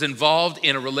Moses was involved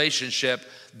in a relationship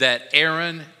that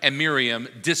Aaron and Miriam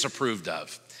disapproved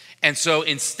of. And so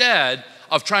instead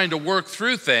of trying to work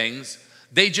through things,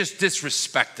 they just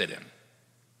disrespected him.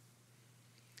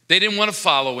 They didn't want to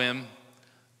follow him.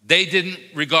 They didn't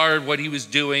regard what he was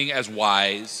doing as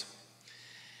wise.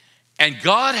 And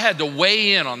God had to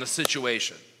weigh in on the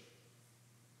situation.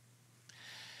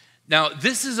 Now,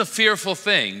 this is a fearful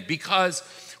thing, because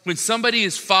when somebody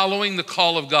is following the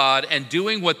call of God and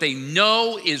doing what they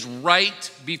know is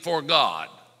right before God,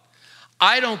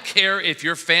 I don't care if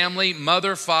your family,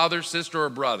 mother, father, sister, or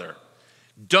brother,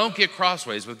 don't get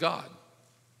crossways with God.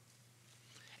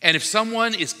 And if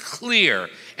someone is clear,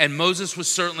 and Moses was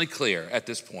certainly clear at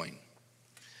this point,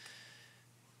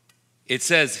 it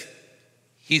says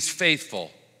he's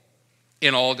faithful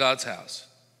in all God's house.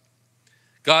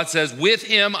 God says, with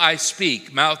him I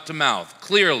speak mouth to mouth,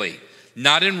 clearly,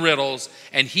 not in riddles,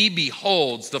 and he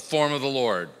beholds the form of the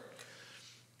Lord.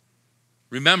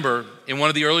 Remember, in one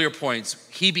of the earlier points,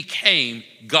 he became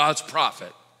God's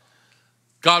prophet.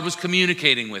 God was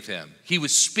communicating with him. He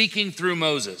was speaking through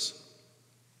Moses.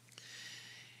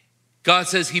 God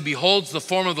says he beholds the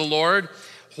form of the Lord.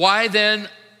 Why then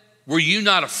were you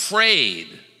not afraid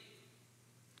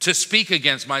to speak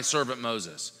against my servant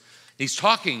Moses? He's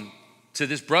talking to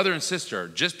this brother and sister.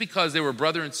 Just because they were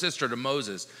brother and sister to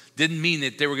Moses didn't mean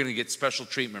that they were going to get special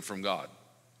treatment from God.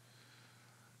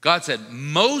 God said,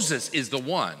 Moses is the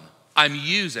one I'm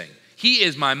using. He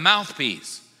is my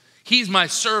mouthpiece. He's my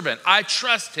servant. I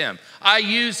trust him. I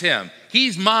use him.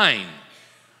 He's mine.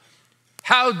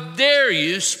 How dare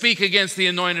you speak against the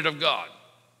anointed of God?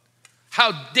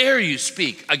 How dare you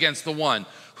speak against the one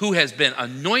who has been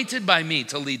anointed by me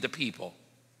to lead the people?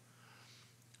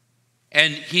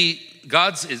 And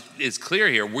God is clear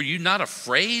here. Were you not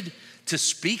afraid to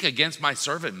speak against my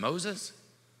servant Moses?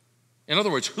 In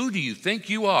other words, who do you think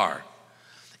you are?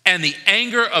 And the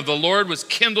anger of the Lord was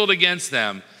kindled against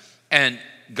them, and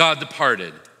God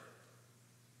departed.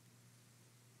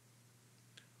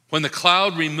 When the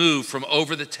cloud removed from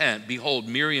over the tent, behold,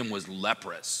 Miriam was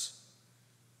leprous.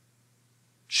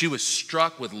 She was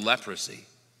struck with leprosy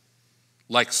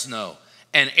like snow.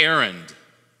 And Aaron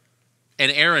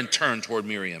turned toward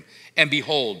Miriam, and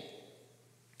behold,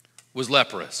 was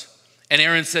leprous. And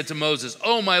Aaron said to Moses,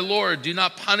 "Oh, my Lord, do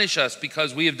not punish us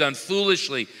because we have done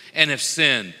foolishly and have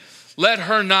sinned. Let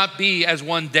her not be as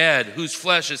one dead, whose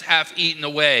flesh is half eaten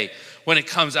away when it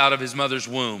comes out of his mother's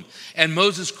womb." And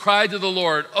Moses cried to the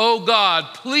Lord, "Oh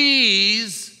God,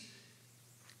 please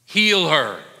heal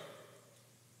her.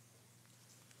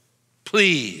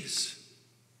 Please."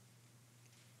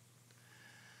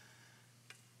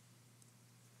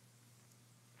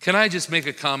 Can I just make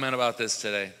a comment about this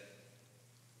today?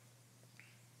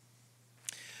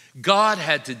 God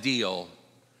had to deal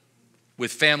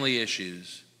with family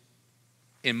issues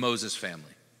in Moses'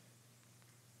 family.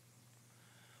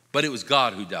 But it was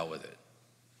God who dealt with it.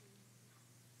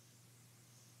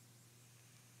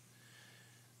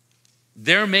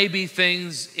 There may be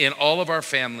things in all of our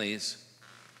families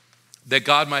that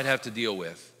God might have to deal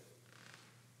with.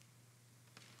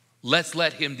 Let's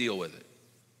let him deal with it.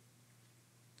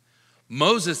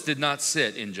 Moses did not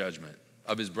sit in judgment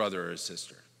of his brother or his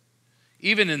sister.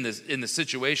 Even in the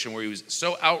situation where he was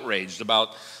so outraged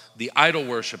about the idol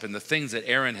worship and the things that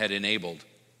Aaron had enabled,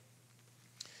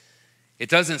 it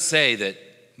doesn't say that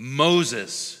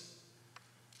Moses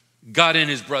got in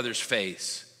his brother's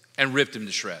face and ripped him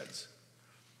to shreds.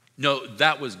 No,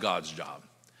 that was God's job.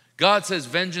 God says,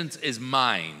 "Vengeance is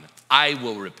mine, I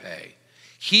will repay."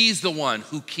 He's the one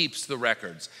who keeps the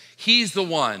records. He's the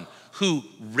one who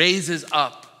raises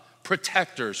up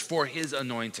protectors for his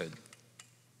anointed.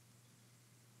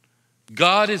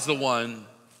 God is the one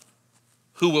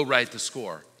who will write the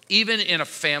score, even in a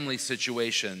family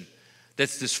situation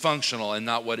that's dysfunctional and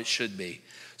not what it should be.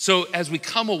 So as we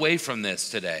come away from this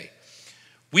today,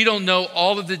 we don't know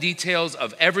all of the details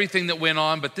of everything that went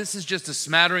on, but this is just a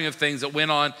smattering of things that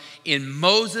went on in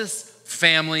Moses'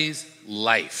 family's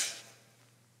life.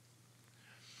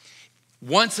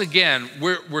 Once again,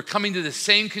 we're coming to the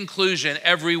same conclusion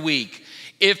every week.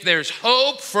 If there's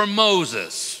hope for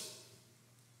Moses,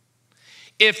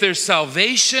 if there's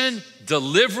salvation,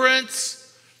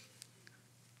 deliverance,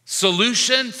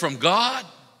 solution from God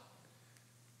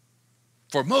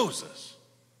for Moses,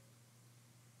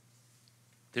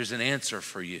 there's an answer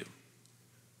for you.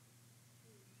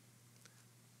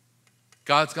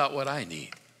 God's got what I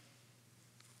need.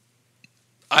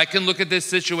 I can look at this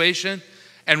situation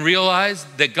and realize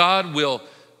that God will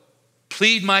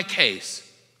plead my case.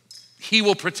 He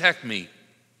will protect me.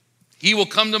 He will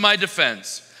come to my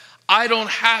defense. I don't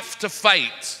have to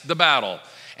fight the battle.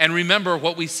 And remember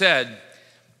what we said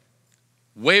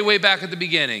way back at the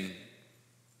beginning.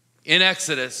 In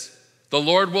Exodus, the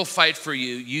Lord will fight for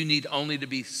you. You need only to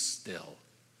be still.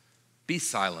 Be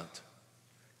silent.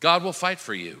 God will fight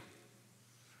for you.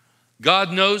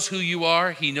 God knows who you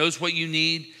are. He knows what you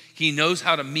need. He knows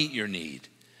how to meet your need.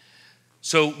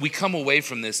 So we come away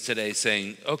from this today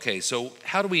saying, okay, so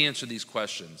how do we answer these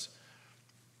questions?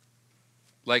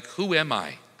 Like, who am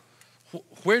I?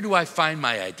 Where do I find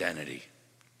my identity?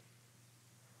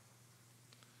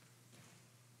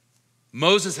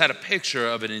 Moses had a picture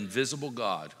of an invisible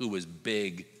God who was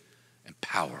big and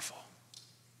powerful,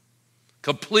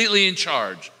 completely in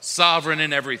charge, sovereign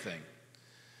in everything.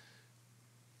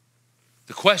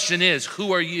 The question is,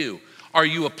 who are you? Are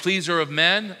you a pleaser of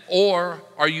men, or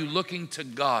are you looking to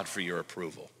God for your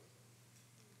approval?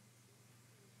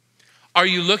 Are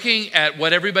you looking at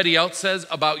what everybody else says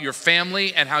about your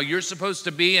family and how you're supposed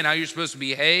to be and how you're supposed to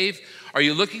behave? Are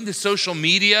you looking to social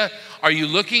media? Are you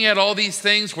looking at all these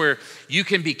things where you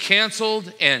can be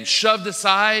canceled and shoved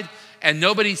aside and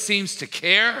nobody seems to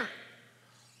care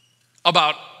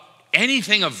about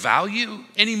anything of value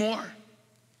anymore?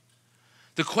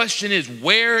 The question is,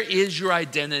 where is your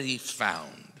identity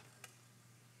found?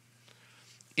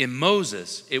 In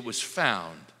Moses, it was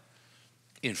found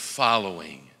in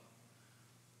following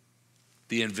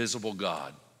the invisible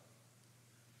God,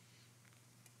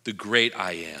 the great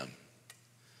I am.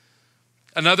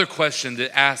 Another question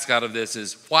to ask out of this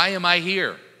is, why am I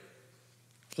here?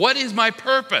 What is my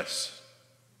purpose?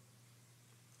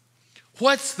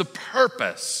 What's the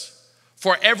purpose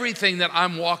for everything that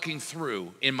I'm walking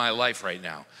through in my life right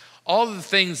now? All the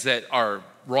things that are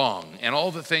wrong, and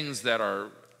all the things that are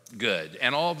good,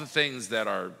 and all the things that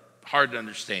are hard to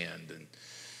understand, and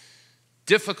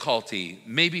difficulty,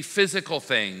 maybe physical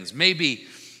things, maybe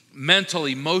mental,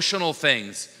 emotional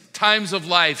things, times of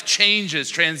life, changes,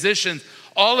 transitions,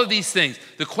 all of these things.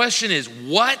 The question is,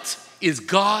 what is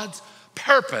God's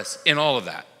purpose in all of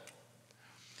that?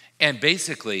 And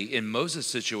basically, in Moses'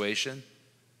 situation,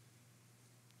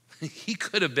 he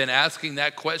could have been asking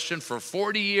that question for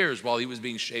 40 years while he was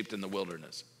being shaped in the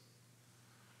wilderness.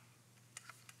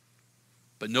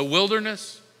 But no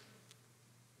wilderness,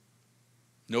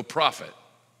 no prophet.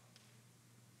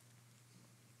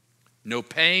 No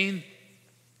pain,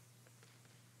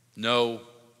 no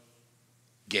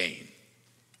gain.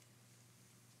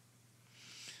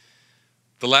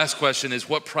 The last question is,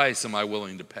 what price am I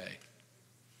willing to pay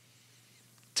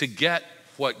to get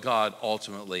what God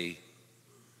ultimately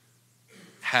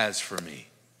has for me?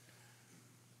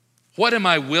 What am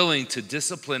I willing to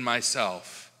discipline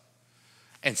myself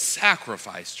and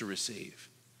sacrifice to receive?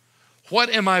 What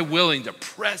am I willing to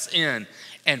press in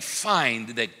and find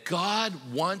that God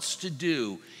wants to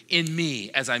do in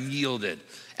me as I'm yielded,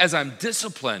 as I'm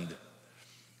disciplined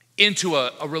into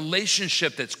a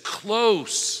relationship that's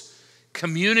close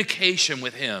communication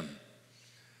with Him,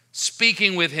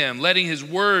 speaking with Him, letting His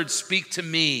word speak to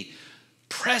me,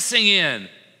 pressing in,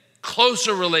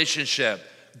 closer relationship,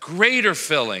 greater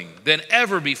filling than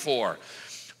ever before.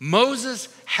 Moses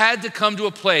had to come to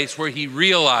a place where he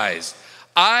realized,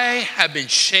 I have been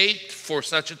shaped for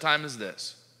such a time as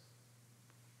this.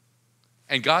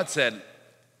 And God said,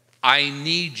 I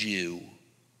need you.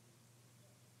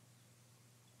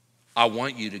 I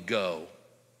want you to go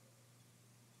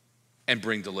and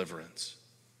bring deliverance.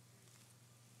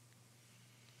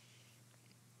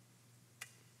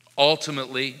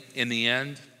 Ultimately, in the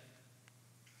end,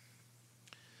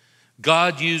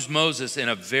 God used Moses in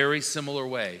a very similar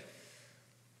way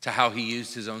to how He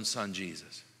used His own Son,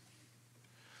 Jesus.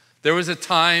 There was a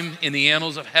time in the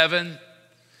annals of heaven,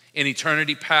 in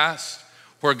eternity past,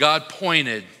 where God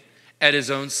pointed at His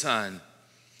own Son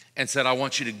and said, I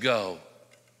want you to go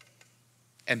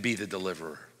and be the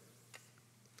deliverer.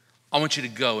 I want you to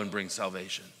go and bring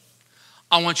salvation.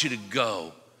 I want you to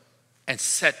go and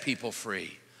set people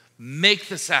free. Make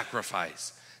the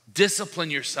sacrifice.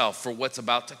 Discipline yourself for what's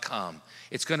about to come.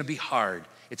 It's going to be hard.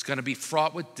 It's going to be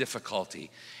fraught with difficulty.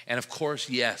 And of course,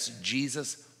 yes,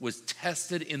 Jesus was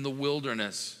tested in the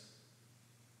wilderness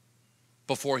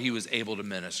before He was able to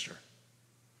minister.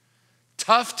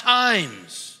 Tough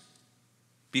times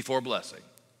before blessing.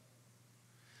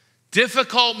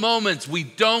 Difficult moments we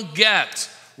don't get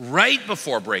right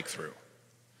before breakthrough.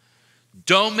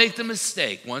 Don't make the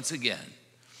mistake, once again,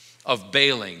 of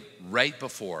bailing right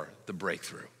before the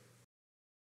breakthrough.